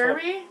 Ron that's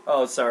Jeremy?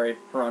 Oh, sorry.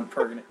 Ron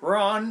Burgundy.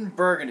 Ron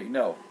Burgundy.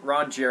 No,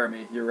 Ron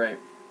Jeremy. You're right.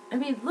 I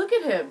mean, look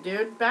at him,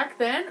 dude. Back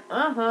then, look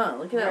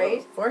at that Right?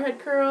 little forehead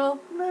curl.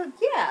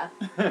 Yeah.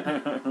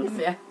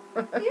 Yeah.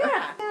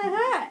 Yeah. Kind of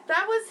hot.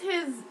 That was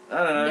his.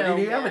 I don't know. No,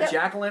 Did he have man. a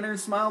jack-o'-lantern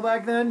smile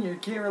back then? You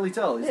can't really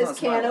tell. He's His not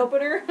can smiling.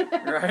 opener.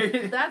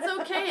 Right? That's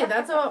okay.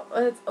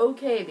 It's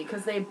okay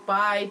because they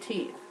buy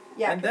teeth.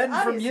 Yeah, And 'cause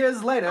then from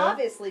years later,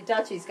 obviously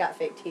Dutchie's got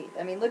fake teeth.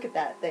 I mean, look at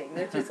that thing.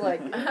 They're just like,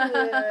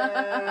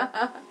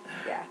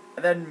 yeah,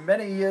 and then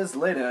many years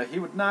later, he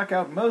would knock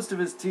out most of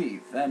his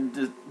teeth,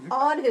 and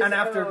on his and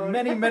after own.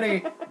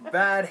 many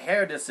bad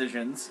hair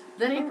decisions,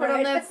 Then he put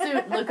on that suit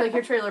and looked like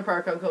your trailer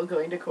park uncle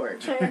going to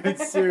court.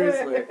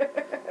 seriously,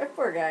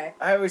 Poor guy.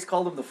 I always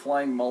called him the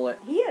flying mullet.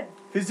 He had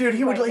Cause dude,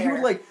 he would White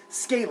hair. like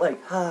skate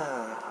like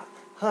ha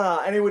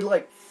ha, and he would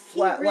like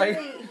flat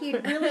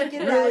he'd really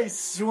get really that.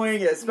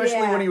 swing it, especially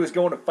Yeah. when he was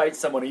going to fight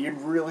someone. He'd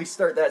really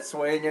start that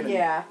swing and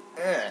Yeah,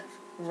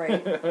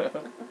 right.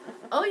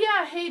 Oh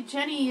yeah, hey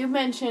Jenny, you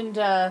mentioned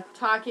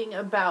talking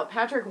about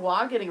Patrick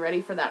Waugh getting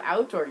ready for that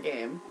outdoor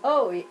game.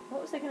 Oh,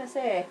 what was I gonna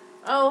say?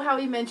 Oh, how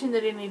he mentioned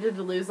that he needed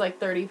to lose like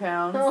 30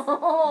 pounds.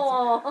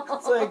 Oh,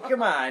 It's like,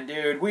 come on,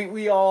 dude.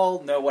 We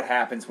all know what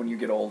happens when you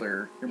get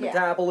older. Your Yeah.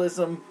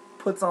 metabolism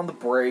puts on the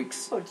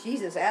brakes. oh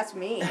Jesus, ask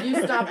me.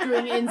 You stop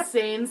doing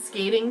insane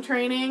skating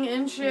training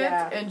and shit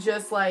Yeah. and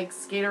just like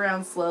skate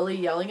around slowly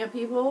yelling at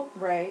people.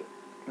 Right.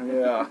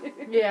 Yeah.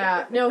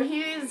 Yeah, no,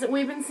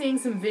 we've been seeing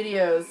some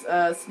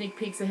videos, sneak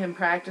peeks of him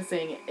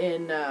practicing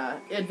in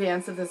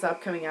advance of this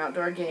upcoming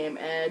outdoor game,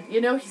 and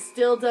you know, he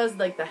still does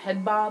like the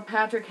head bob,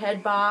 Patrick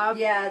head bob.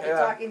 Yeah, the Yeah.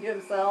 talking to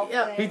himself.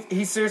 Yeah. thing.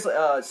 He seriously,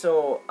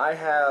 so I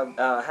have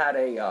had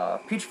a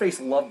peach face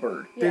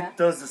lovebird Yeah. that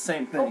does the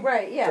same thing. Oh,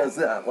 right, yeah. Does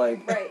that,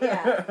 like. Right,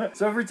 yeah.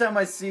 So every time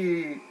I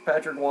see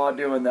Patrick Waugh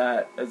doing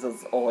that,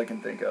 that's all I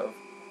can think of.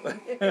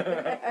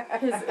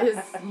 His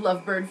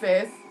lovebird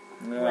face.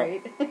 Yeah.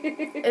 Right.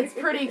 It's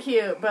pretty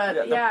cute, but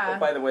Oh,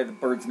 by the way, the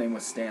bird's name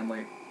was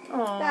Stanley.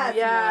 Oh, That's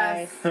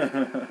yes.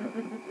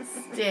 nice.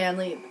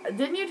 Stanley.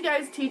 Didn't you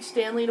guys teach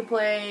Stanley to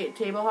play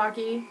table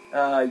hockey?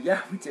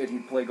 Yeah, we did.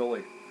 He'd play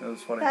goalie. That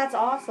was funny. That's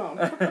awesome.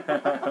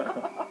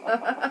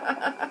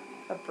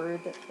 A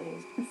bird that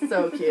plays.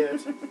 So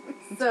cute.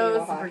 So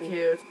Table super hockey.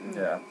 cute.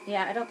 Yeah.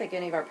 Yeah, I don't think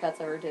any of our pets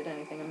ever did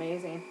anything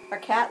amazing. Our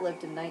cat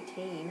lived in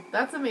 19.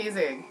 That's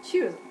amazing.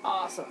 She was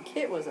awesome.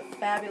 Kit was a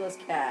fabulous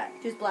cat.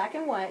 She was black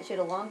and white. She had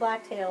a long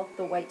black tail,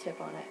 the white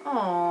tip on it.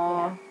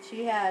 Aww. Yeah,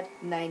 she had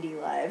 90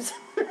 lives.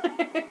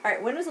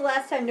 Alright, when was the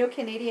last time no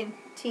Canadian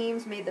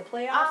teams made the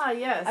playoffs? Ah,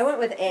 yes. I went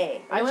with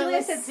A. I went Originally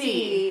with I said C.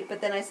 C,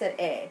 but then I said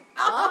A.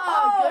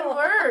 Oh, good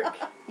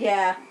work.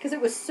 Yeah, because it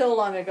was so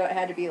long ago, it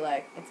had to be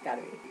like, it's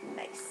gotta be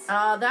nice.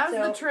 That was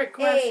So, the trick A,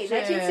 question.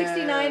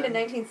 1969 to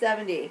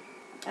 1970.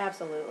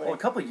 Absolutely. Well, a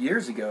couple of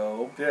years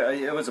ago,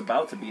 it was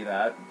about to be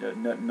that.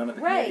 None of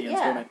the Right, Canadians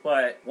yeah. won it.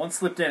 But one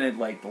slipped in at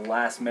like the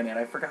last minute.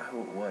 I forgot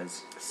who it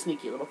was.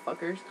 Sneaky little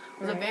fuckers.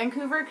 Was Right. it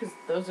Vancouver? Because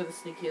those are the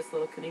sneakiest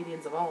little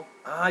Canadians of all.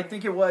 I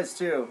think it was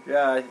too.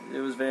 Yeah, it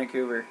was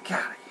Vancouver. God,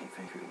 I hate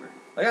Vancouver.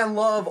 Like, I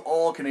love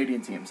all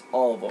Canadian teams.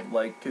 All of them.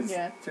 Like, because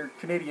Yeah. they're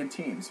Canadian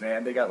teams,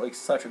 man. They got like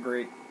such a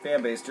great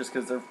fan base just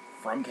because they're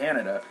from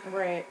Canada.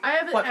 Right. I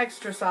have an But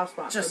extra soft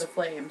spot for just the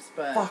Flames,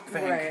 but... Fuck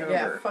Right. Vancouver.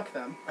 Yeah, fuck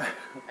them.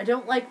 I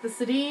don't like the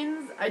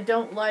Sedins. I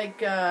don't like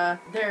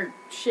their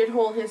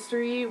shithole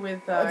history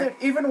with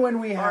Even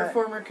when we our had,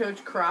 former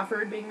coach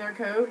Crawford being their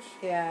coach.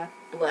 Yeah.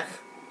 Blech.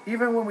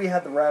 even when we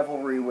had the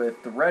rivalry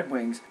with the Red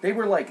Wings, they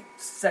were like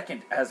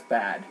second as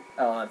bad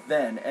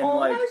then, and Oh,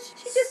 like no,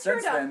 she just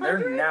since turned then they're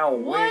 100? now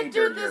way What,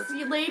 dude? dirtier.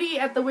 This lady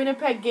at the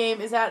Winnipeg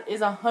game is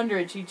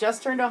 100. She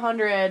just turned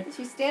 100.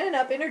 She's standing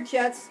up in her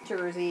Jets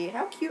jersey.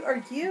 How cute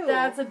are you?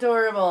 That's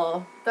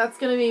adorable. That's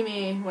gonna be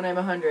me when I'm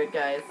 100,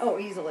 guys. Oh,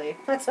 easily.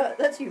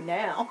 That's you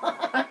now.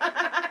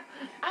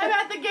 I'm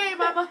at the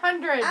game. I'm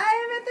 100. I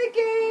am at the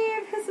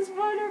game. This is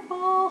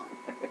wonderful.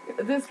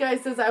 This guy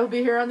says I will be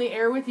here on the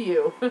air with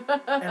you. And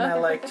I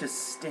like to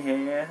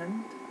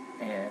stand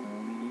and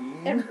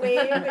lean. And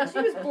wave, and she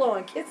was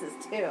blowing kisses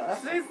too.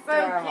 That's She's so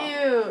adorable.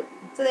 cute.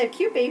 So they have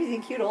cute babies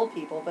and cute old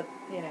people, but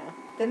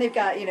then they've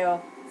got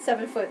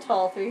 7 foot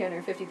tall,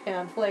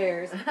 350-pound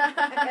players.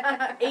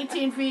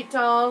 18 feet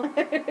tall,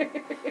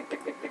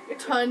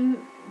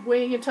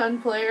 weighing a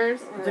ton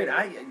players. Dude,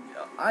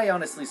 I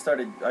honestly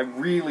I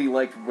really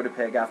liked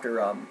Winnipeg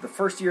after the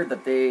first year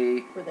that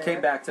they Were there.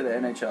 came back to the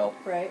NHL.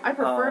 Right. I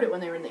preferred it when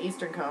they were in the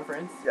Eastern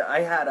Conference.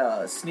 I had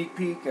a sneak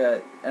peek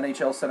at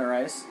NHL Center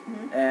Ice,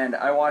 Mm-hmm. and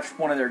I watched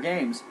one of their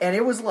games, and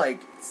it was like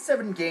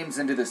 7 games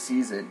into the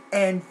season,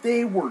 and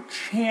they were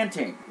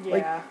chanting.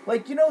 Yeah.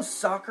 Like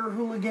soccer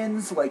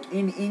hooligans, like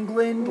in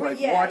England, Right, like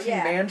yeah, watching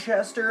yeah.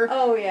 Manchester,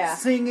 Oh yeah.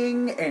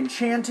 singing and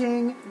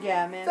chanting.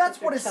 Yeah, man. That's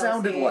what it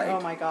sounded like.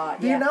 Oh my god.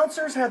 The Yeah.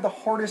 announcers had the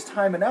hardest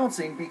time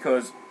announcing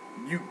because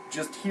you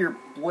just hear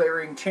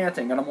blaring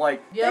chanting, and I'm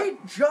like, Yep. they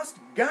just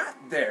got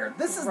there.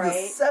 This is the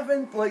Right.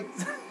 7th, like...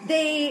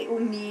 They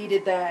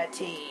needed that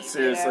team.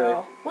 Seriously.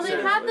 Well,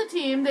 they had the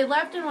team. They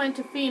left and went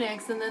to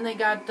Phoenix, and then they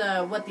got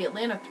the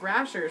Atlanta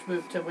Thrashers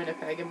moved to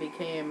Winnipeg and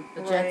became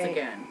the Jets Right.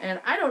 again. And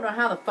I don't know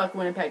how the fuck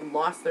Winnipeg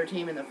lost their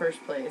team in the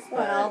first place. But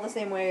Well, the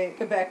same way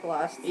Quebec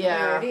lost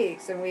Yeah. the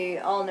Nordiques, and we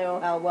all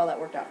know how well that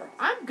worked out for us.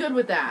 I'm good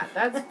with that.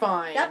 That's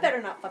fine. That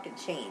better not fucking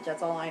change.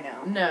 That's all I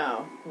know.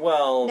 No.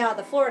 Well, Now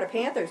the Florida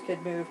Panthers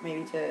could move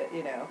maybe to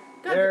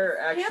God, They're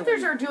the actually-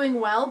 Panthers are doing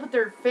well, but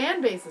their fan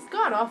base is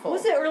god awful.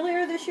 Was it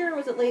earlier this year or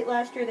was it late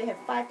last year? They had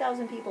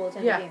 5,000 people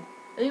attend the game.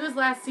 I think it was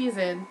last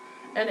season,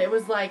 and it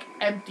was like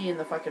empty in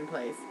the fucking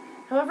place.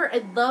 However,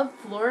 I love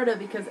Florida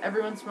because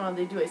every once in a while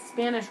they do a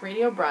Spanish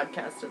radio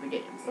broadcast of the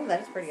games. Oh,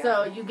 that is pretty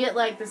So awesome. you get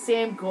like the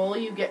same goal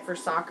you get for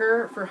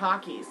soccer for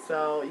hockey.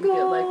 So you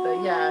get like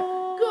the goal.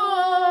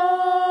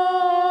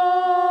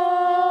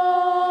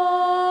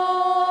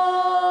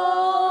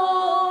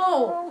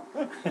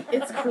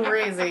 It's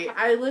crazy.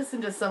 I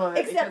listened to some of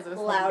it Except because it was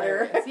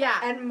louder. hilarious. Yeah,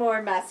 And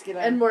more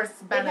masculine. and more It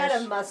Spanish.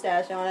 had a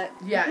mustache on it.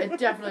 Yeah, it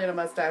definitely had a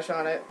mustache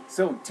on it.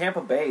 So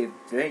Tampa Bay,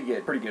 they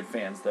get pretty good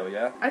fans though,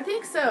 yeah. I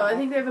think so. I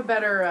think they have a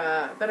better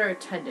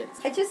attendance.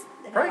 I just...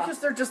 Probably because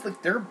they're just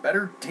like they're a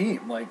better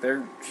team. Like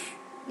they're.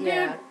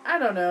 Yeah. Dude, I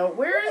don't know.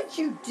 Where What did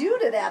you do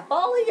to that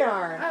ball of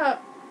yarn?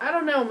 I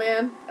don't know,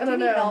 man. I Do you don't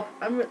need know.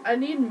 help? I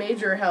need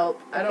major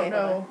help. I don't Okay,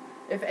 hold know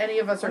if any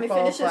of us are Let me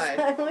finish qualified.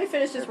 this. Let me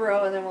finish this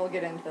row, and then we'll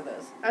get into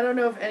this. I don't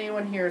know if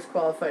anyone here is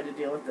qualified to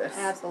deal with this.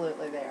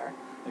 Absolutely, they are.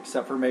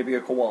 Except for maybe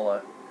a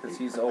koala, because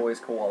he's always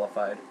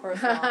qualified. Or a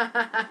sloth.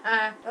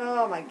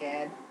 Oh my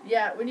god.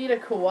 Yeah, we need a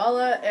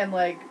koala, and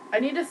like, I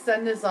need to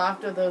send this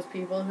off to those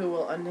people who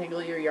will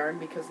untangle your yarn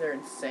because they're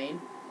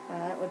insane.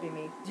 That would be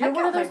me. You're I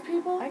one of got those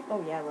people?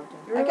 oh yeah, I loved him.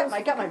 You're I one of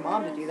got those my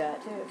mom to people? do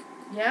that too.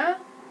 Yeah?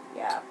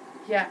 Yeah.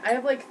 Yeah, I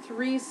have like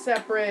 3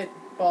 separate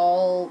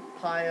ball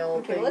pile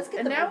Okay, things. let's get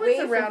and them now away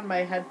it's from- around my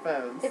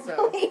headphones, It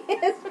so. really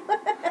is.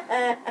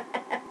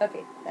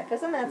 Okay, that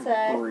goes on that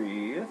side.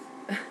 Breathe.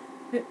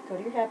 Go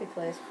to your happy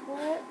place.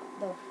 What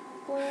the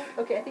fuck?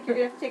 Okay, I think you're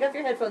gonna have to take off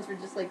your headphones for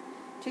just like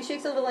 2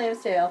 shakes of the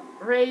lamb's tail.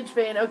 Rage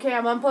vein. Okay,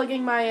 I'm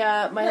unplugging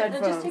my my No,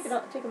 headphones.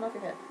 just take them off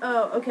your head.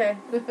 Oh, okay.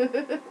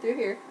 Through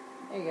here.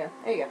 There you go.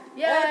 There you go.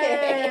 Yay!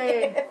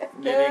 Okay.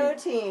 Go Knitting.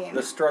 team.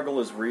 The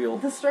struggle is real.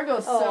 The struggle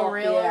is so Oh,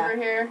 real yeah. over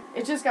here.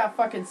 It just got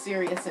fucking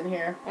serious in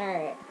here.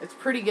 Alright. It's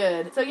pretty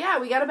good. So yeah,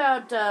 we got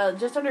about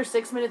just under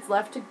 6 minutes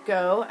left to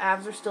go.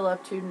 Avs are still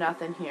up to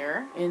nothing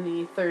here in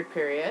the 3rd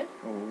period.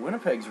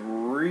 Winnipeg's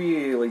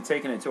really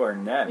taking it to our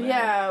net, man.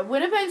 Yeah,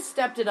 Winnipeg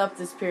stepped it up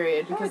this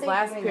period How are because they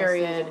last doing this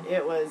period season?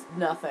 it was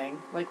nothing.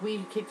 Like we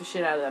kicked the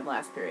shit out of them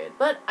last period.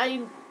 But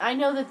I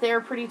know that they're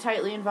pretty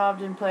tightly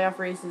involved in playoff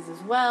races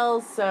as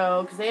well. So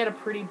because they had a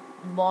pretty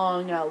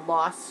long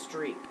loss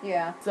streak.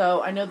 Yeah.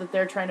 So I know that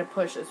they're trying to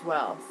push as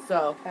well.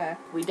 So Okay.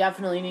 we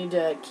definitely need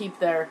to keep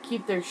their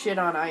shit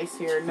on ice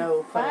here.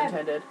 No pun Five.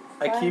 intended.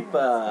 I keep 5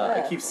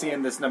 minutes left.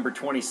 seeing this number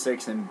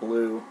 26 in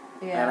blue,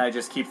 Yeah. and I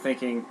just keep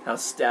thinking how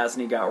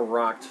Stasny got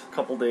rocked a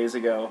couple days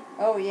ago.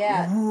 Oh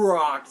yeah.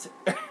 Rocked.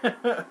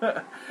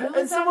 Who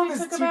was that we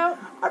took him out?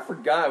 I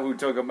forgot who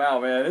took him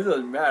out, man. It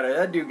doesn't matter.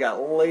 That dude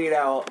got laid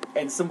out,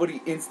 and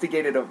somebody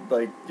instigated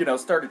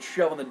started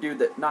shoving the dude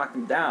that knocked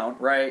him down,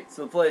 right?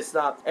 So the play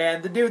stopped,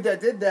 and the dude that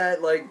did that,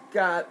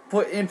 got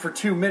put in for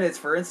 2 minutes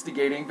for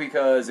instigating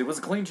because it was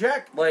a clean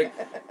check.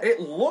 It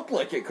looked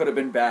like it could have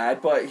been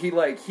bad, but he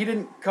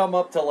didn't come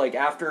up till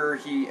after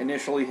he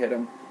initially hit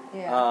him.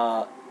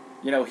 Yeah.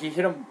 He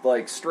hit him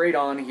straight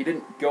on. He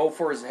didn't go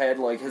for his head.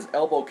 His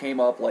elbow came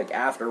up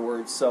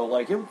afterwards. So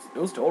it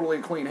was totally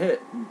a clean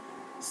hit. And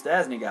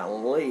Stasny got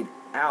laid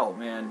out,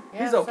 man.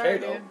 Yeah, He's okay sorry,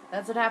 though. dude.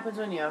 That's what happens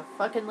when you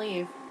fucking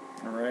leave.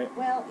 All right.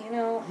 Well,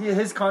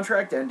 His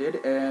contract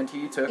ended, and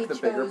he took He the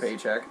bigger chose-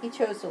 paycheck. he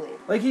chose to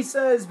leave. He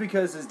says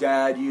because his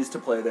dad used to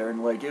play there,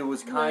 and it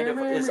was kind of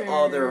his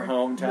other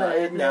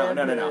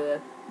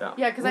hometown. No.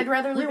 Yeah, because I'd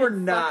rather live we were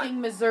in not. fucking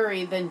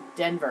Missouri than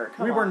Denver.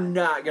 Come We on. were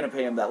not gonna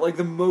pay him that.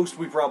 The most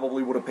we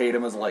probably would have paid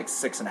him is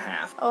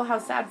 6.5. Oh, how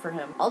sad for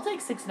him. I'll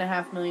take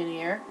 $6.5 million a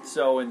year.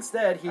 So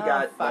instead, he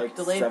got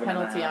delayed 7.5.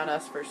 penalty on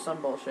us for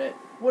some bullshit.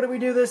 What did we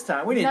do this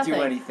time? We didn't do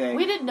Nothing. anything.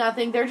 We did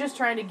nothing. They're just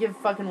trying to give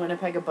fucking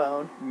Winnipeg a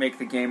bone. Make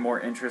the game more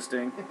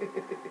interesting.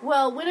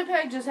 Well,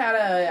 Winnipeg just had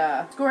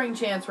a scoring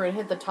chance where it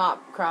hit the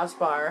top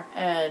crossbar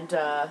and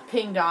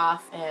pinged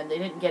off, and they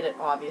didn't get it,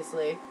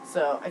 obviously.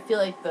 So I feel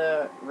like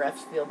the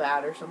refs feel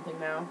bad or something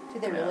now. Do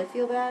they Yeah. really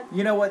feel bad?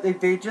 You know what?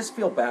 They just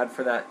feel bad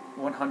for that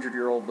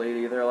 100-year-old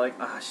lady. They're like,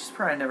 she's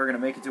probably never going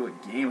to make it to a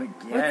game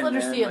again. Let's let her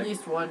man. see at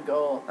least one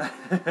goal.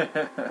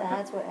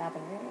 That's what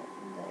happened right there.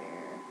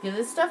 Yeah,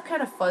 this stuff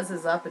kind of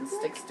fuzzes up and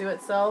sticks to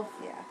itself,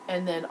 Yeah.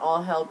 and then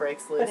all hell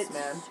breaks But loose, it's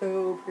man.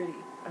 so pretty.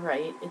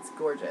 Right? It's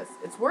gorgeous.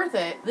 It's worth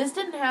it. This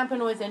didn't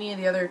happen with any of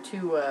the other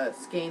 2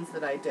 skeins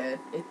that I did.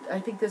 I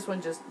think this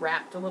one just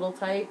wrapped a little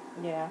tight.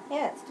 Yeah.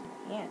 Yeah, it's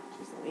yeah.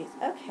 Jeez Louise.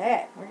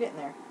 Okay, we're getting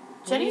there.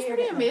 Jenny's We're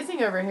pretty getting there.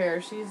 amazing over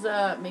here. She's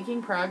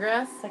making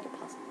progress. It's like a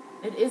puzzle.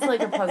 It is like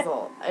a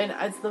puzzle, and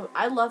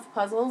I love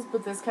puzzles,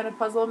 but this kind of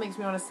puzzle makes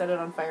me want to set it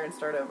on fire and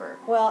start over.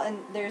 Well, and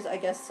there's, I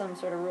guess, some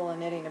sort of rule in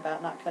knitting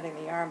about not cutting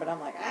the yarn, but I'm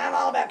like, I'm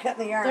all about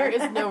cutting the yarn. There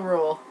is no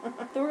rule.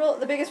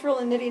 The biggest rule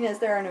in knitting is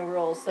there are no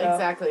rules. So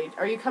Exactly.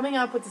 Are you coming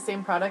up with the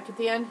same product at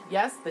the end?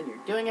 Yes, then you're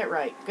doing it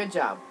right. Good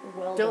job.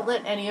 Well Don't done.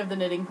 let any of the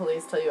knitting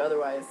police tell you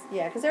otherwise.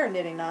 Yeah, because there are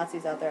knitting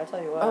Nazis out there. I'll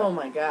tell you what. Oh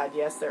my God,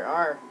 yes there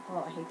are.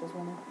 Oh, I hate those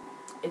women.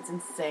 It's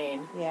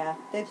insane. Yeah,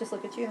 they just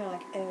look at you and they're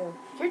like, "Oh,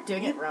 You're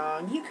doing it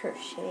wrong. you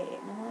crochet."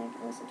 And I'm like,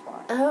 "Listen,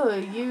 twat." Oh,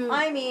 you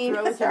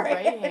throw with your sorry.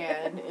 right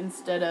hand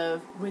instead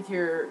of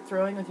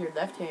throwing with your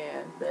left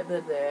hand. Blah,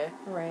 blah, blah.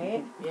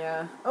 Right?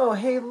 Yeah. Oh,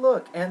 hey,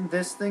 look, and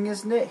this thing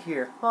is knit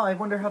here. Huh, I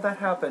wonder how that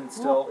happened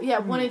still. Well, yeah,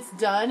 when it's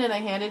done and I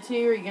hand it to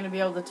you, are you going to be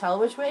able to tell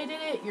which way I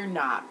did it? You're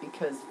not,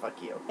 because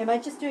fuck you. Am I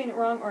just doing it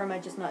wrong, or am I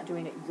just not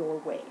doing it your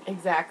way?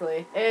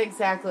 Exactly.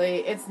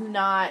 It's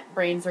not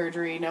brain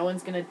surgery. No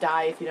one's going to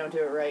die if you don't do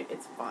it right.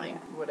 It's fine.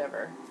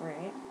 Whatever.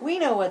 Right? We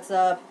know what's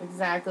up.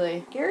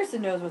 Exactly.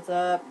 Garrison knows what's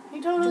up.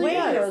 He totally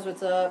Dwayne knows does.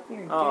 what's up.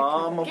 You're a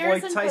Aw, dick. my boy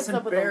Garrison puts Tyson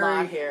up with a lot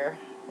Berry. here.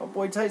 My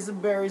boy Tyson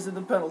Berry's in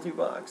the penalty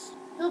box.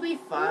 He'll be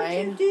What did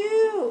fine. you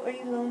do? Are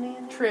you lonely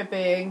in there?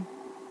 Tripping.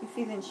 You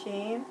feeling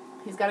shame?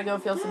 He's got to go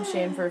feel some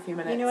shame for a few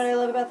minutes. You know what I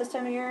love about this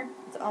time of year?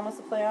 It's almost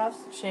the playoffs,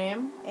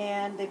 Shame?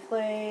 and they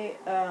play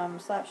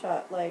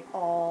Slapshot like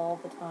all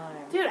the time.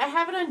 Dude, I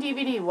have it on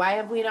DVD. Why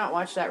have we not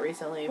watched that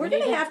recently? We're We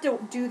need gonna have to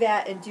do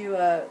that and do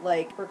a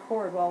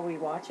record while we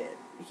watch it.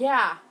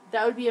 Yeah,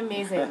 that would be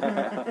amazing.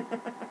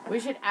 We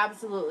should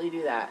absolutely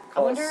do that. I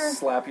Call it wonder...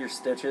 Slap Your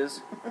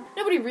Stitches.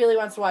 Nobody really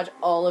wants to watch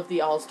all of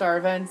the All-Star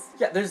events.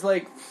 Yeah, there's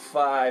like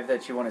 5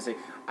 that you want to see.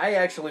 I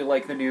actually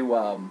like the new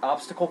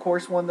obstacle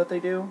course one that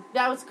they do.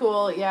 That was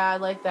cool. Yeah, I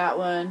like that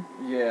one.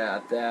 Yeah,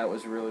 that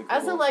was really cool. I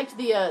also liked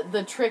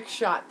the trick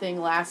shot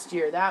thing last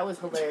year. That was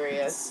It's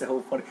hilarious.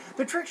 so funny.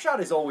 The trick shot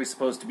is always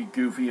supposed to be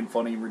goofy and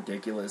funny and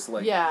ridiculous.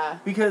 Like, Yeah.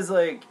 because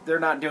like they're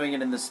not doing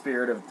it in the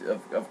spirit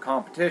of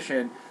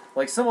competition.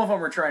 Like, some of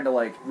them are trying to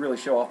like really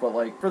show off, but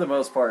like for the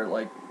most part,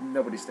 like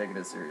nobody's taking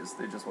it serious.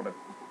 They just want to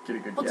get a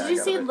good Well, gag did you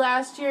out see of it.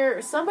 last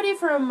year, somebody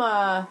from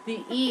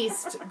the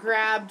East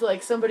grabbed,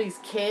 like, somebody's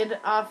kid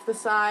off the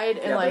side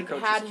and, Yeah, like, their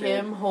coach's had kid.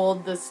 him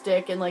hold the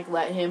stick and, like,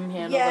 let him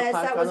handle the Yes,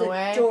 puck that on was the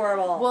way.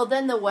 adorable. Well,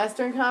 then the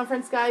Western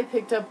Conference guy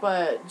picked up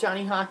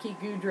Johnny Hockey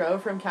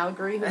Goudreau from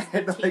Calgary, who's the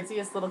And, like,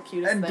 teasiest little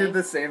cutest and thing. did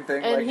the same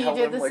thing. And like, he held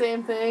did him, the like,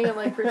 same thing and,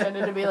 like,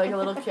 pretended to be, like, a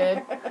little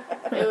kid.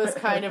 It was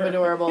kind of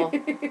adorable.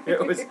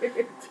 It was,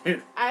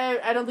 dude.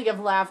 I don't think I've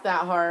laughed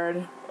that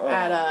hard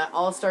at a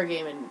All-Star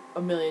game in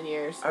a million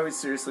years. I was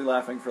seriously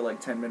laughing for like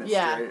 10 minutes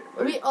Yeah, straight.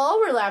 Like, we all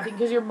were laughing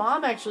because your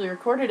mom actually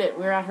recorded it.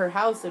 We were at her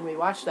house and we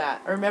watched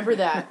that. I remember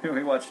that.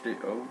 we watched it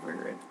over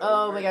and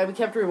Oh over. my god, we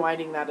kept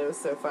rewinding that. It was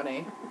so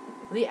funny.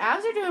 The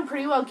Avs are doing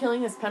pretty well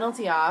killing this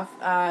penalty off.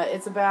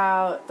 It's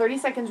about 30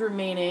 seconds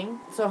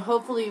remaining, so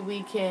hopefully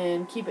we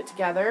can keep it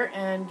together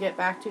and get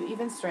back to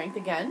even strength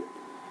again.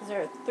 Because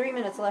there are 3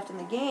 minutes left in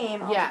the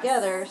game Yes.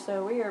 altogether,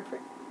 so we are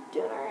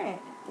doing all right.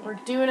 We're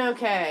doing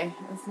okay.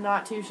 It's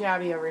not too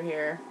shabby over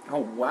here. Oh,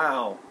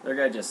 wow. Their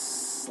guy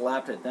just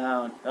slapped it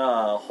down.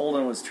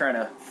 Holden was trying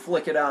to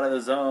flick it out of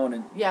the zone,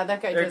 and Yeah,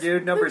 that guy their just...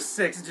 dude, number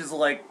 6, just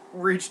like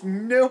reached,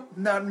 nope,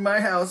 not in my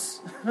house.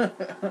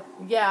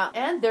 Yeah,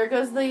 and there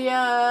goes the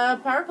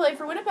power play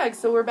for Winnipeg,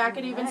 so we're back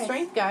at even Nice.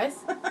 strength,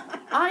 guys.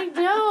 I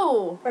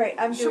know! All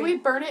right, Should we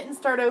burn it and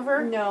start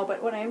over? No,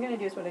 but what I am going to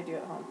do is what I do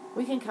at home.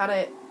 We can cut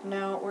it.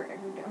 No,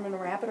 I'm going to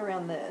wrap it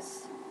around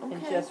this and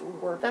Okay. just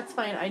work That's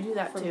fine. I do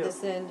that from too.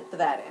 this end to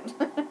that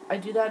end. I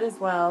do that as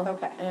well.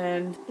 Okay.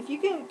 And If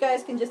you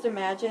guys can just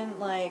imagine,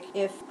 like,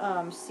 if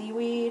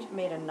seaweed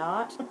made a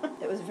knot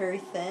that was very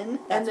thin,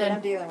 that's then what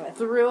I'm dealing with.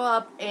 threw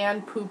up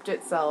and pooped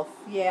itself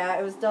Yeah,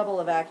 it was double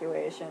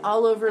evacuation.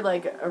 all over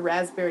like a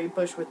raspberry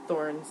bush with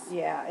thorns.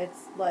 Yeah,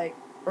 it's like,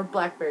 Or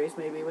blackberries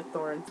maybe with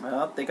thorns.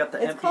 Well, they got the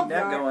it's empty called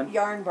net going.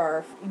 yarn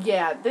barf.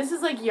 Yeah, this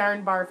is like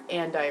yarn barf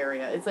and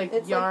diarrhea. It's like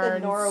It's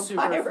yarn like the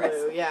super norovirus.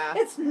 flu. Yeah.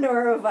 It's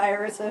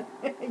norovirus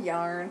of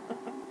yarn.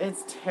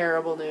 It's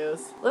terrible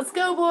news. Let's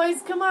go,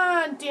 boys. Come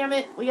on. Damn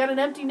it. We got an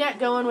empty net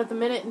going with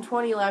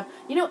 1:20 left.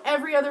 You know,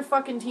 every other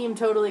fucking team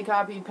totally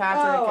copied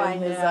Patrick Oh, I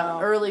and his know.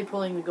 early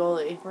pulling the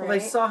goalie. Well, they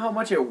saw how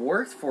much it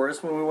worked for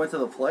us when we went to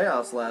the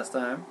playoffs last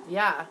time.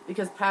 Yeah,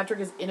 because Patrick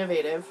is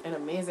innovative and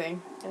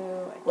amazing.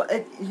 Oh, Well,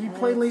 he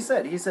plainly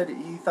said he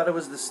thought it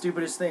was the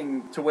stupidest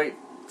thing to wait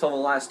till the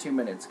last 2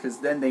 minutes, because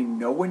then they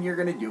know when you're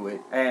going to do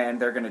it, and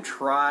they're going to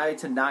try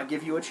to not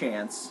give you a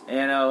chance.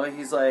 And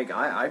he's like,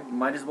 I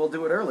might as well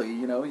do it early.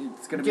 You know,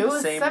 it's going to be Do the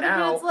it same 7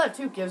 now minutes left.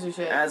 Who gives a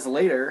shit? as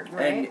later.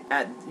 Right.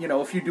 And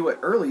if you do it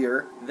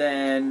earlier,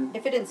 then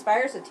if it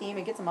inspires a team,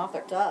 it gets them off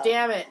their duff.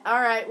 Damn it.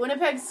 All right,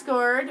 Winnipeg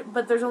scored,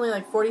 but there's only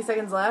like 40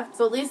 seconds left.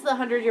 So at least the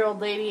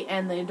 100-year-old lady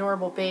and the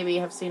adorable baby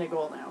have seen a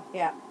goal now.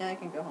 Yeah, now I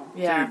can go home.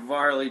 Yeah. dude,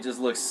 Varley just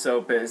looks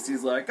so pissed.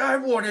 He's like, I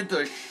wanted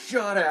the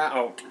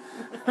shutout.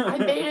 I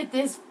made it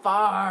this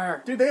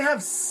far. Dude, they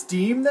have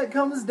steam that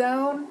comes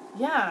down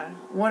Yeah.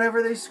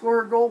 whenever they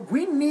score a goal.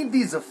 We need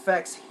these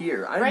effects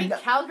here. Right?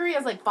 Calgary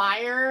has like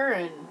fire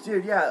and...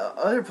 Dude, yeah,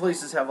 other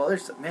places have other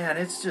stuff. Man,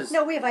 it's just...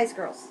 No, we have ice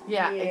girls.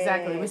 Yeah, Yay.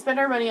 exactly. We spend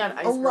our money on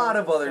ice A lot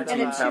of other instead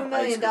And a teams of, have $2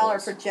 million ice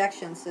girls.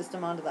 projection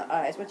system onto the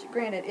ice, which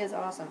granted is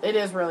awesome. It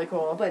is really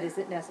cool. But is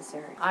it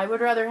necessary? I would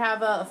rather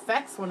have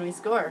effects when we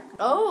score.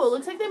 Oh, it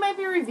looks like they might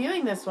be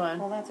reviewing this one.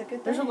 Well, that's a good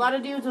thing. There's a lot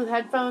of dudes with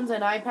headphones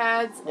and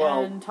iPads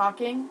Well- and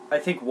talking. I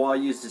think Waugh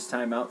used his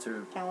timeout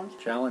to challenge.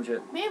 challenge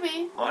it.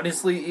 Maybe.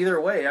 Honestly, either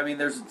way, I mean,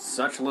 there's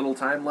such little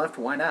time left.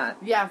 Why not?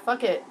 Yeah,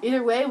 fuck it.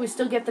 Either way, we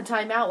still get the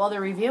time out while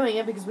they're reviewing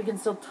it because we can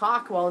still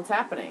talk while it's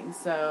happening,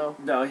 so...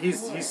 No,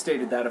 he's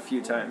stated that a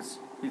few times.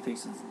 He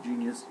thinks it's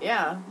genius.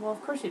 Yeah, well, of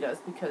course he does,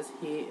 because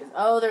he is...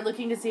 Oh, they're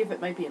looking to see if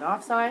it might be an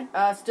offside.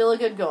 Still a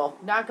good goal.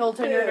 Not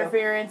goaltender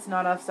interference,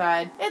 not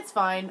offside. It's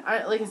fine.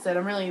 Like I said,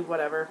 I'm really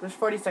whatever. There's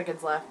 40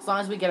 seconds left. As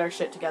long as we get our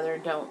shit together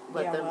and don't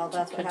let them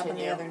that's continue. what happened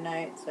the other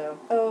night, so...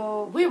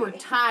 Oh, We were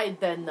tied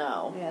then,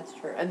 though. Yeah, that's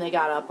true. And they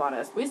got up on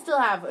us. We still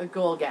have a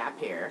goal gap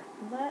here.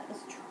 That is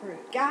true.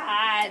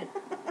 God!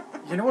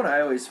 You know what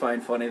I always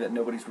find funny that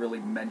nobody's really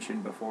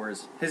mentioned before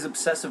is his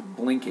obsessive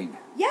blinking.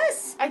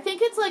 Yes! I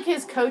think it's like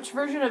his coach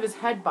version of his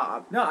head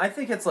bob. No, I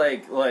think it's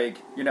like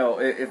you know,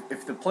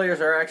 if the players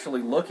are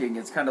actually looking,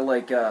 it's kind of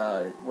like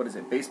what is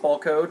it, baseball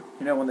code?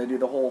 You know, when they do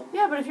the whole.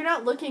 Yeah, but if you're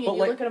not looking and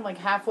you look at him like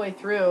halfway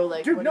through,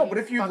 like dude, when no, but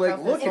if you like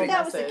look at If it,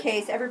 that was the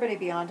case, everybody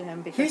be on to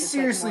him because he it's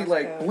seriously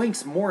like Morse code.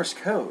 blinks Morse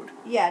code.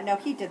 Yeah, no,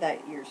 he did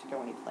that years ago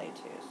when he played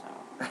too.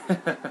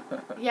 So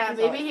Yeah, He's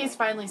maybe always he's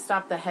finally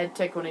stopped the head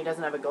tick when he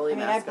doesn't have a goalie I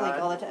mean, I mask blink on.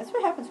 all the time. That's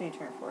what happens when you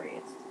turn 40.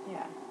 It's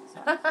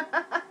So.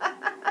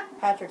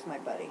 Patrick's my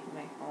buddy,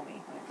 my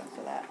homie when it comes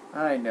to that.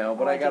 I know,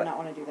 but I I did gotta. not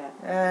want to do that.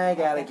 I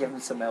gotta give him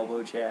some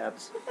elbow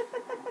jabs.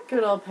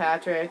 Good old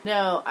Patrick.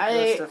 No,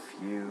 Just a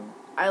few.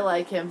 I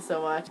like him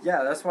so much.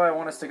 Yeah, that's why I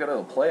want us to go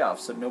to the playoffs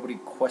so nobody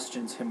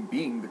questions him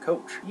being the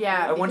coach.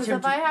 Yeah, I want because him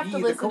if I have be to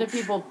the listen to coach.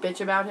 people bitch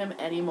about him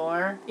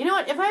anymore, you know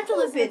what? If I have to Who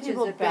listen to bitches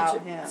people about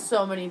bitch him?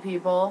 so many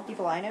people.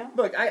 People I know?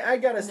 Look, I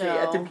gotta say,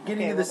 at the No.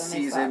 beginning Okay, of the well, then they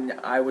season,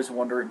 I was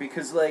wondering,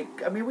 because,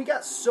 like, I mean, we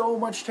got so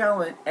much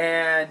talent,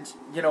 and,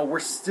 you know, we're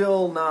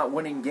still not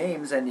winning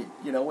games, and,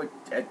 you know,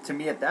 to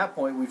me at that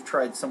point, we've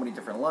tried so many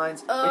different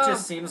lines. It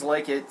just seems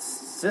like it's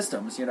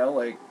systems, you know,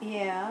 like...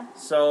 Yeah.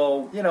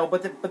 So, you know,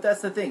 but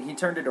that's the thing, he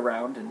turned it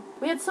around, and...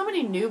 We had so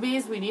many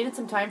newbies, we needed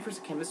some time for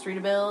some chemistry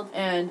to build,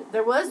 and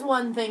there was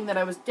one thing that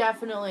I was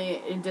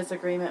definitely in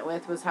disagreement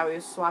with, was how he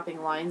was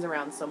swapping lines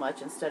around so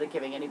much instead of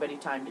giving anybody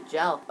time to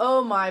gel.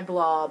 Oh my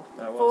blob.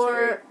 That was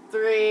 4,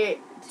 3,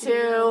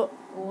 2,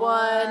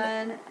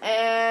 1,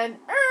 and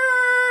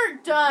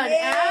done. Yay!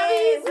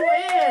 Abby's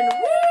win.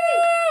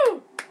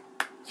 Woo!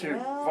 Dude,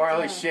 Well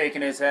Farley's done.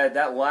 shaking his head.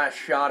 That last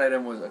shot at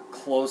him was a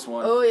close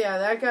one. Oh yeah,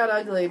 that got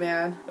ugly,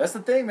 man. That's the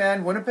thing,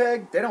 man.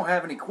 Winnipeg, they don't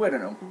have any quit in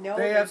them. No,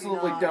 they they do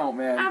absolutely not. don't,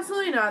 man.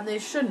 Absolutely not. They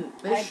shouldn't.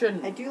 They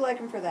shouldn't. I do like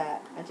him for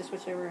that. I just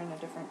wish they were in a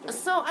different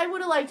division. So I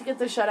would have liked to get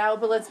the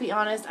shutout, but let's be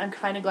honest, I'm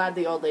kind of glad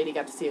the old lady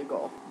got to see a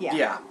goal.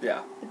 Yeah.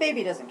 Yeah. The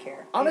baby doesn't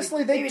care.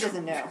 Honestly, baby they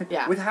doesn't know.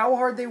 Yeah. With how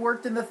hard they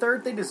worked in the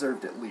third, they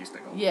deserved at least a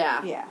goal.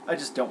 Yeah. Yeah. I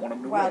just don't want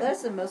them to Wow, win.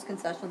 that's the most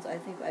concessions I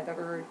think I've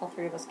ever heard all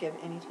three of us give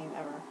any team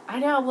ever. I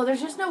know. Well,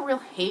 there's just no real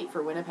hate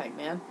for Winnipeg,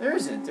 man. There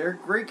isn't. They're a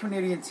great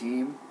Canadian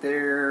team.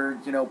 They're,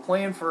 you know,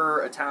 playing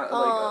for a town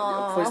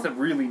like a place that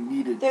really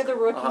needed. They're the a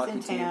rookies hockey in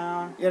team.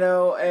 town. You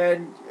know,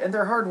 and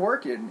they're hard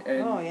working.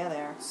 And Oh, yeah,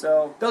 they are.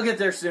 so they'll get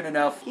there soon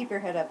enough. Keep your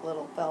head up,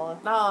 little fella.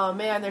 Oh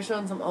man, they're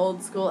showing some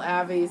old school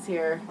Avies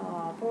here,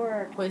 Aw,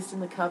 Borg. hoisting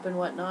the cup and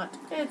whatnot.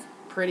 It's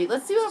pretty.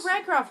 Let's see what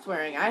Radcroft's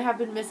wearing. I have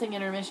been missing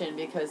intermission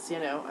because, you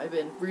know, I've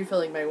been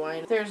refilling my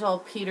wine. There's all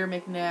Peter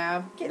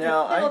McNabb. Get in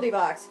Now, the penalty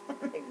box.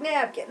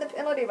 McNabb, get in the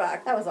penalty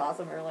box. That was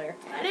awesome earlier.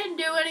 I didn't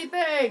do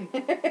anything.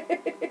 Did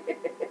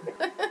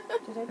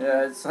I do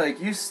Yeah, it's like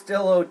you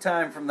still owe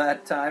time from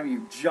that time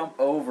you jump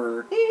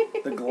over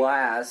the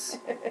glass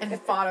And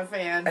fought a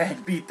fan.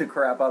 and beat the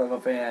crap out of a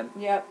fan.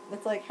 Yep.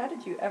 It's like, how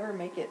did you ever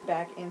make it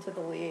back into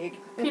the league?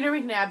 Peter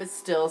McNabb is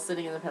still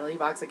sitting in the penalty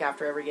box like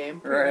after every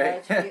game.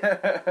 Right.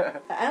 I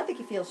don't think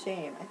he feels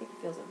shame. I think he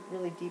feels a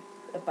really deep,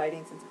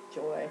 abiding sense of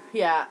joy.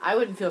 Yeah, I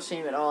wouldn't feel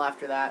shame at all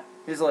after that.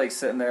 He's like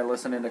sitting there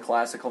listening to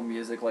classical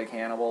music like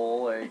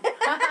Hannibal, like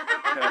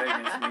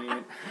cutting his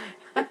meat.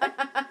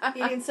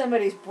 Eating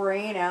somebody's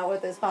brain out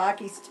with his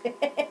hockey stick.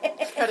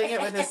 Cutting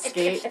it with his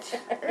skate.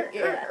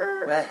 Yeah.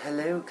 Well,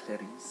 hello,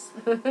 Clarice.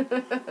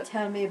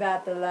 Tell me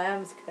about the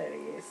lambs,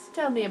 Clarice.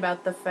 Tell me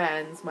about the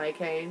fans, Mike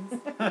Haynes.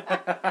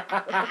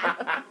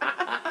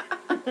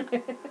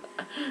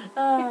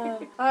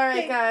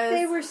 Alright, guys.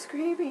 They were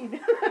screaming.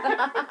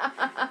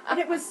 And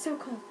it was so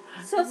cold.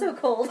 So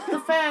cold. The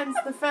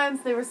fans,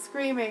 they were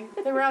screaming.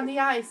 They were on the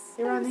ice.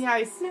 They were on the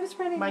ice. And it was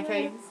running Mike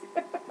away. Haynes.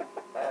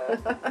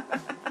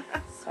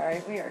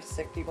 Sorry, we are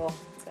sick people.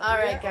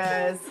 Alright,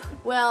 guys.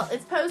 Well,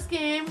 it's post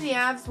game. The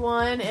Avs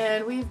won,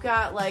 and we've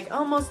got like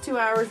almost 2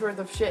 hours worth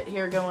of shit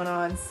here going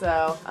on.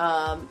 So,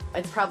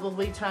 it's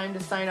probably time to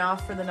sign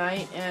off for the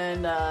night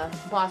and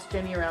boss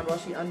Jenny around while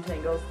she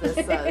untangles this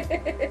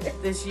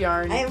this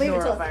yarn I ain't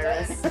leaving till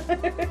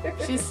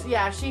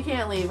norovirus. She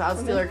can't leave. I'll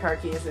steal her car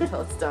keys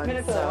until it's done. I'm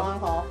gonna for the long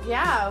haul.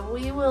 Yeah,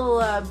 we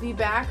will be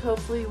back.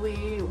 Hopefully,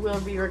 we will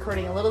be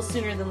recording a little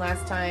sooner than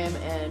last time,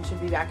 and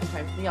should be back in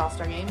time for the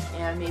All-Star game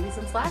and maybe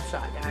some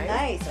Slapshot, guys.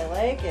 Nice, I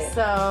like it.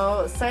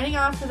 So, signing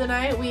off for the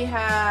night, we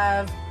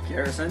have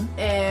Garrison.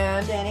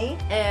 and Jenny.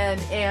 and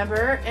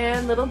Amber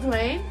and Little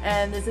Dwayne,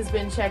 and this has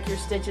been Check Your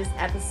Stitches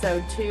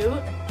episode 2.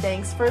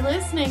 Thanks for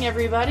listening,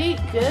 everybody.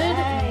 Good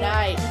Bye.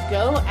 night.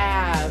 Go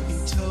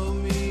Avs. Told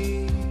me